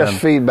barefoot up and down.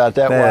 Jeff's feet about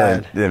that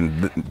wide.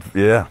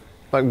 Yeah.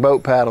 Like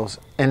boat paddles.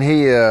 And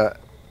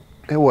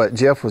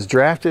Jeff was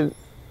drafted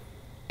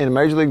in a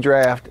major league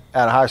draft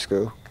out of high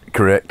school.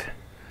 Correct.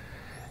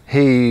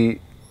 He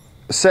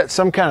set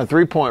some kind of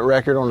three-point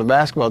record on the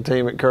basketball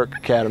team at Kirk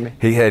Academy.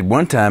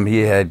 One time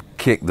he had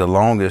kicked the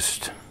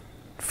longest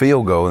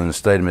field goal in the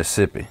state of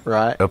Mississippi.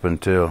 Right. Up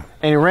until.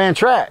 And he ran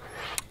track.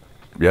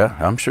 Yeah,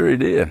 I'm sure he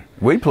did.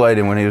 We played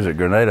him when he was at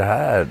Grenada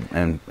High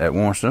and at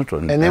Warren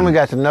Central. And then we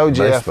got to know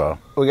Jeff. Baseball.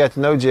 We got to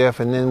know Jeff,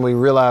 and then we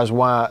realized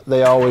why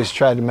they always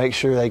tried to make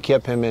sure they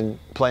kept him in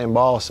playing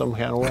ball some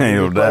kind of way.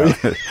 No doubt.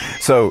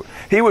 So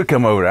he would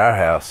come over to our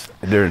house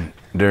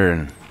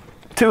during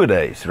 2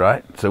 days,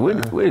 right? So we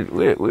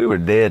were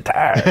dead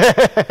tired.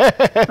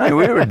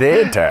 We were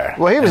dead tired.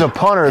 Well, he was a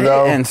punter,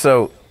 though. And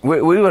so we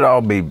would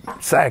all be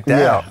sacked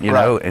out, you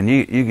know, and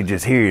you could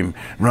just hear him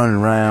running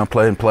around,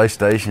 playing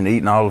PlayStation,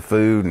 eating all the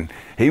food, and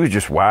he was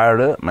just wired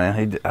up,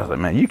 man. I was like,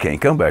 man, you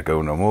can't come back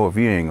over no more if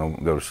you ain't going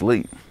to go to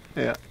sleep.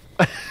 Yeah.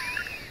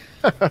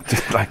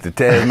 Just like the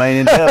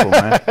Tasmanian devil,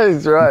 man.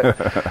 That's right.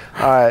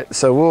 All right,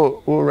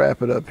 so we'll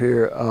wrap it up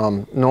here.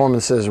 Norman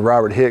says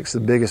Robert Hicks,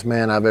 the biggest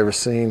man I've ever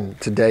seen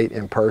to date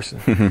in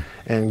person,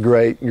 and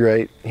great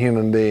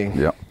human being.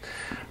 Yep.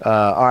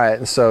 All right,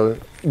 and so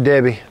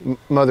Debbie,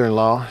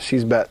 mother-in-law,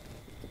 she's about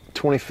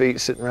 20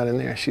 feet sitting right in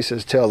there. She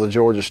says, tell the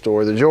Georgia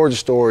story. The Georgia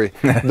story,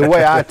 the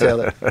way I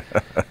tell it,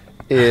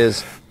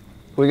 is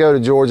we go to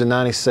Georgia in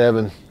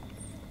 '97.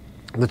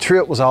 The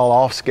trip was all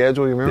off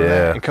schedule, you remember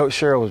that? And Coach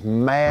Sherrill was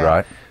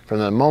mad from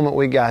the moment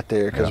we got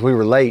there because we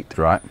were late.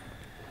 Right.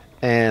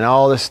 And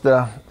all this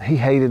stuff. He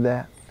hated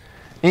that.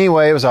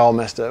 Anyway, it was all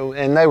messed up,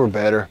 and they were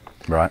better.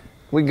 Right.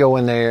 We go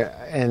in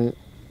there, and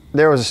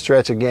there was a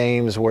stretch of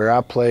games where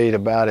I played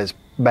about as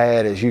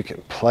bad as you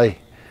can play.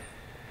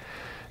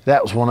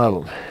 That was one of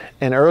them.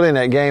 And early in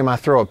that game, I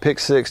throw a pick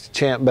six to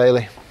Champ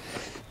Bailey.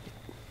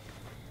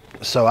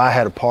 So I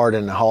had a part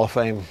in the Hall of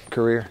Fame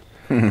career.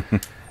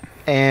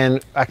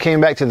 And I came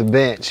back to the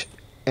bench,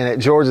 and at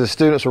Georgia, the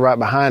students were right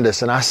behind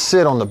us, and I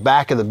sit on the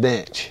back of the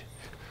bench,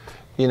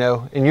 you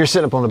know, and you're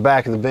sitting up on the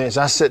back of the bench.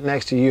 I sit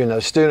next to you, and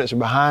those students are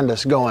behind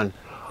us going,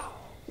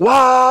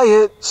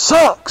 Wyatt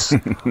sucks!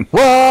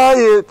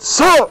 Wyatt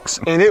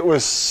sucks! And it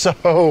was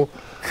so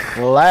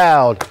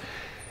loud.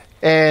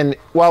 And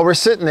while we're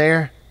sitting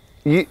there,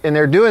 and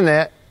they're doing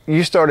that,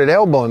 you started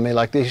elbowing me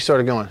like this. You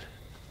started going,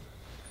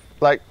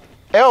 like,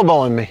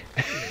 elbowing me.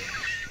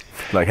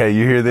 Like, hey,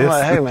 you hear this?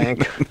 I'm like, hey,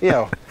 man,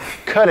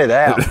 cut it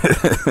out.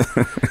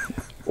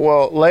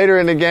 Well, later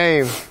in the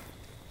game,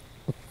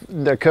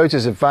 the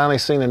coaches had finally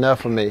seen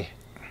enough of me.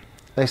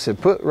 They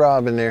said, put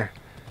Rob in there.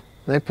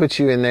 They put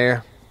you in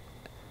there,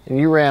 and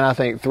you ran, I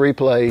think, 3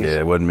 plays.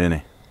 Yeah, it wasn't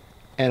many.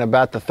 And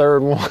about the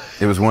third one.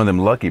 It was one of them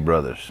Lucky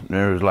brothers.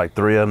 There was like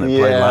 3 of them that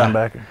played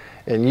linebacker.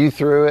 And you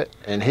threw it,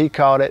 and he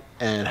caught it,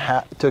 and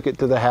took it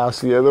to the house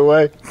the other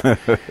way.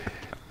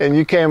 And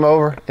you came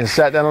over and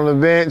sat down on the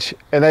bench,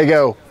 and they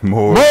go,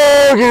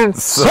 Morgan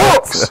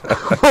sucks!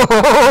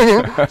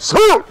 Morgan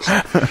sucks!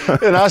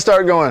 And I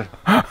start going,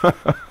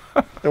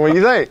 and what do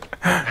you think?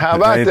 How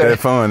about ain't that? Ain't that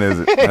fun, is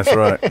it? That's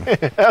right.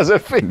 How's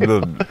it feel?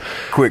 Little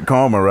quick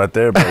karma right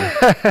there,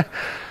 buddy.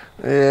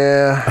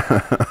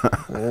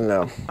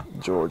 Yeah.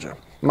 Georgia.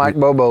 Mike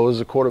Bobo was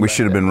the quarterback. We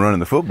should have been running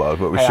the football,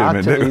 but we should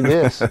have been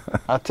doing.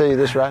 I'll tell you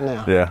this right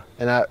now. Yeah.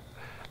 And I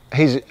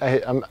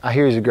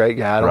hear he's a great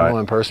guy. I don't know him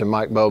in person,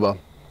 Mike Bobo.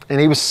 And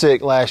he was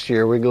sick last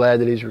year. We're glad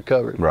that he's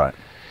recovered. Right.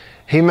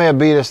 He may have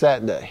beat us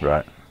that day.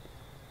 Right.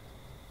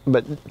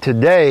 But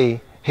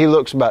today, he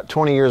looks about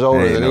 20 years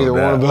older than either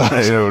one of us.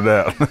 Ain't no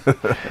doubt.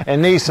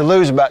 And needs to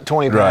lose about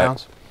 20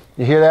 pounds.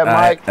 You hear that,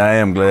 Mike? I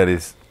am glad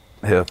he's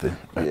healthy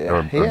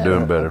or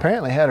doing better.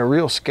 Apparently had a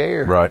real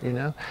scare. Right. You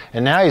know.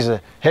 And now he's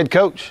a head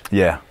coach.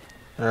 Yeah.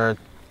 Or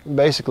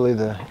basically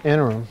the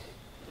interim.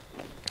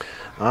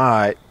 All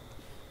right.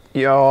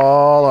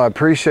 Y'all, I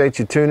appreciate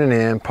you tuning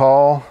in.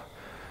 Paul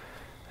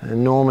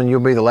and Norman,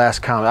 you'll be the last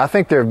comment. I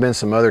think there have been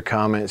some other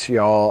comments,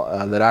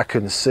 y'all, that I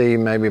couldn't see.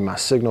 Maybe my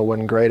signal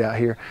wasn't great out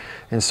here.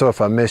 And so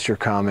if I missed your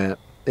comment,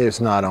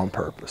 it's not on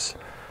purpose.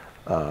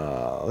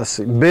 Let's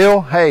see. Bill,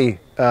 hey,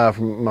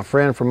 from my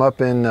friend from up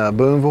in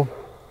Boonville.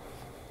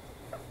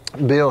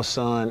 Bill's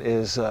son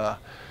is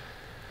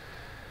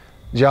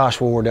Josh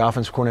Ward, the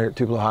offensive coordinator at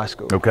Tupelo High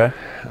School. Okay.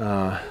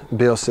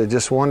 Bill said,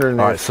 just wondering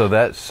All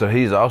right, so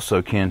he's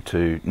also kin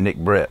to Nick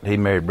Brett. He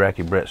married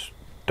Bracky Brett's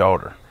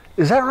daughter.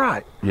 Is that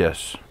right?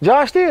 Yes.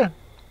 Josh did?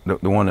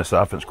 The one that's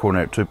the offensive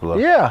coordinator at Tupelo.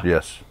 Yeah.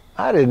 Yes.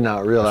 I did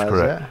not realize That's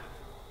correct.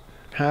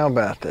 that. How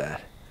about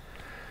that?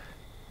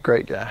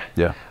 Great guy.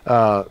 Yeah.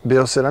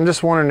 Bill said, I'm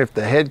just wondering if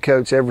the head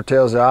coach ever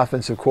tells the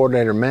offensive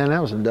coordinator, man,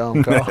 that was a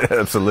dumb call.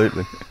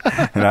 Absolutely.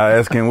 And I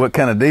asked him, what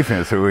kind of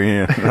defense are we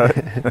in?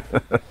 Right?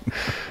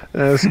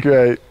 That's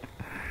great.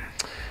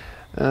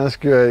 That's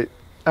great.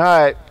 All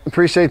right.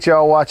 Appreciate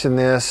y'all watching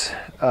this.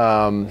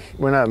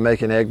 We're not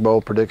making Egg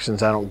Bowl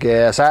predictions, I don't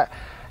guess. I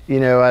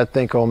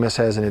think Ole Miss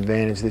has an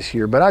advantage this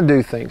year, but I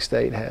do think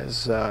State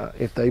has,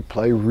 if they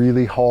play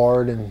really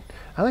hard, and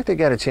I think they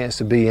got a chance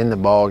to be in the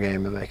ball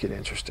game and make it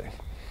interesting.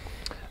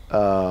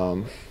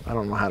 I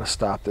don't know how to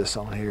stop this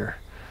on here.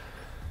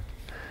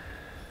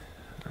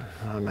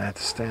 I'm going to have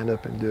to stand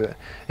up and do it.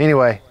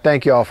 Anyway,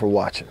 thank you all for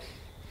watching.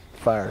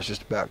 Fire's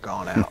just about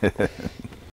gone out.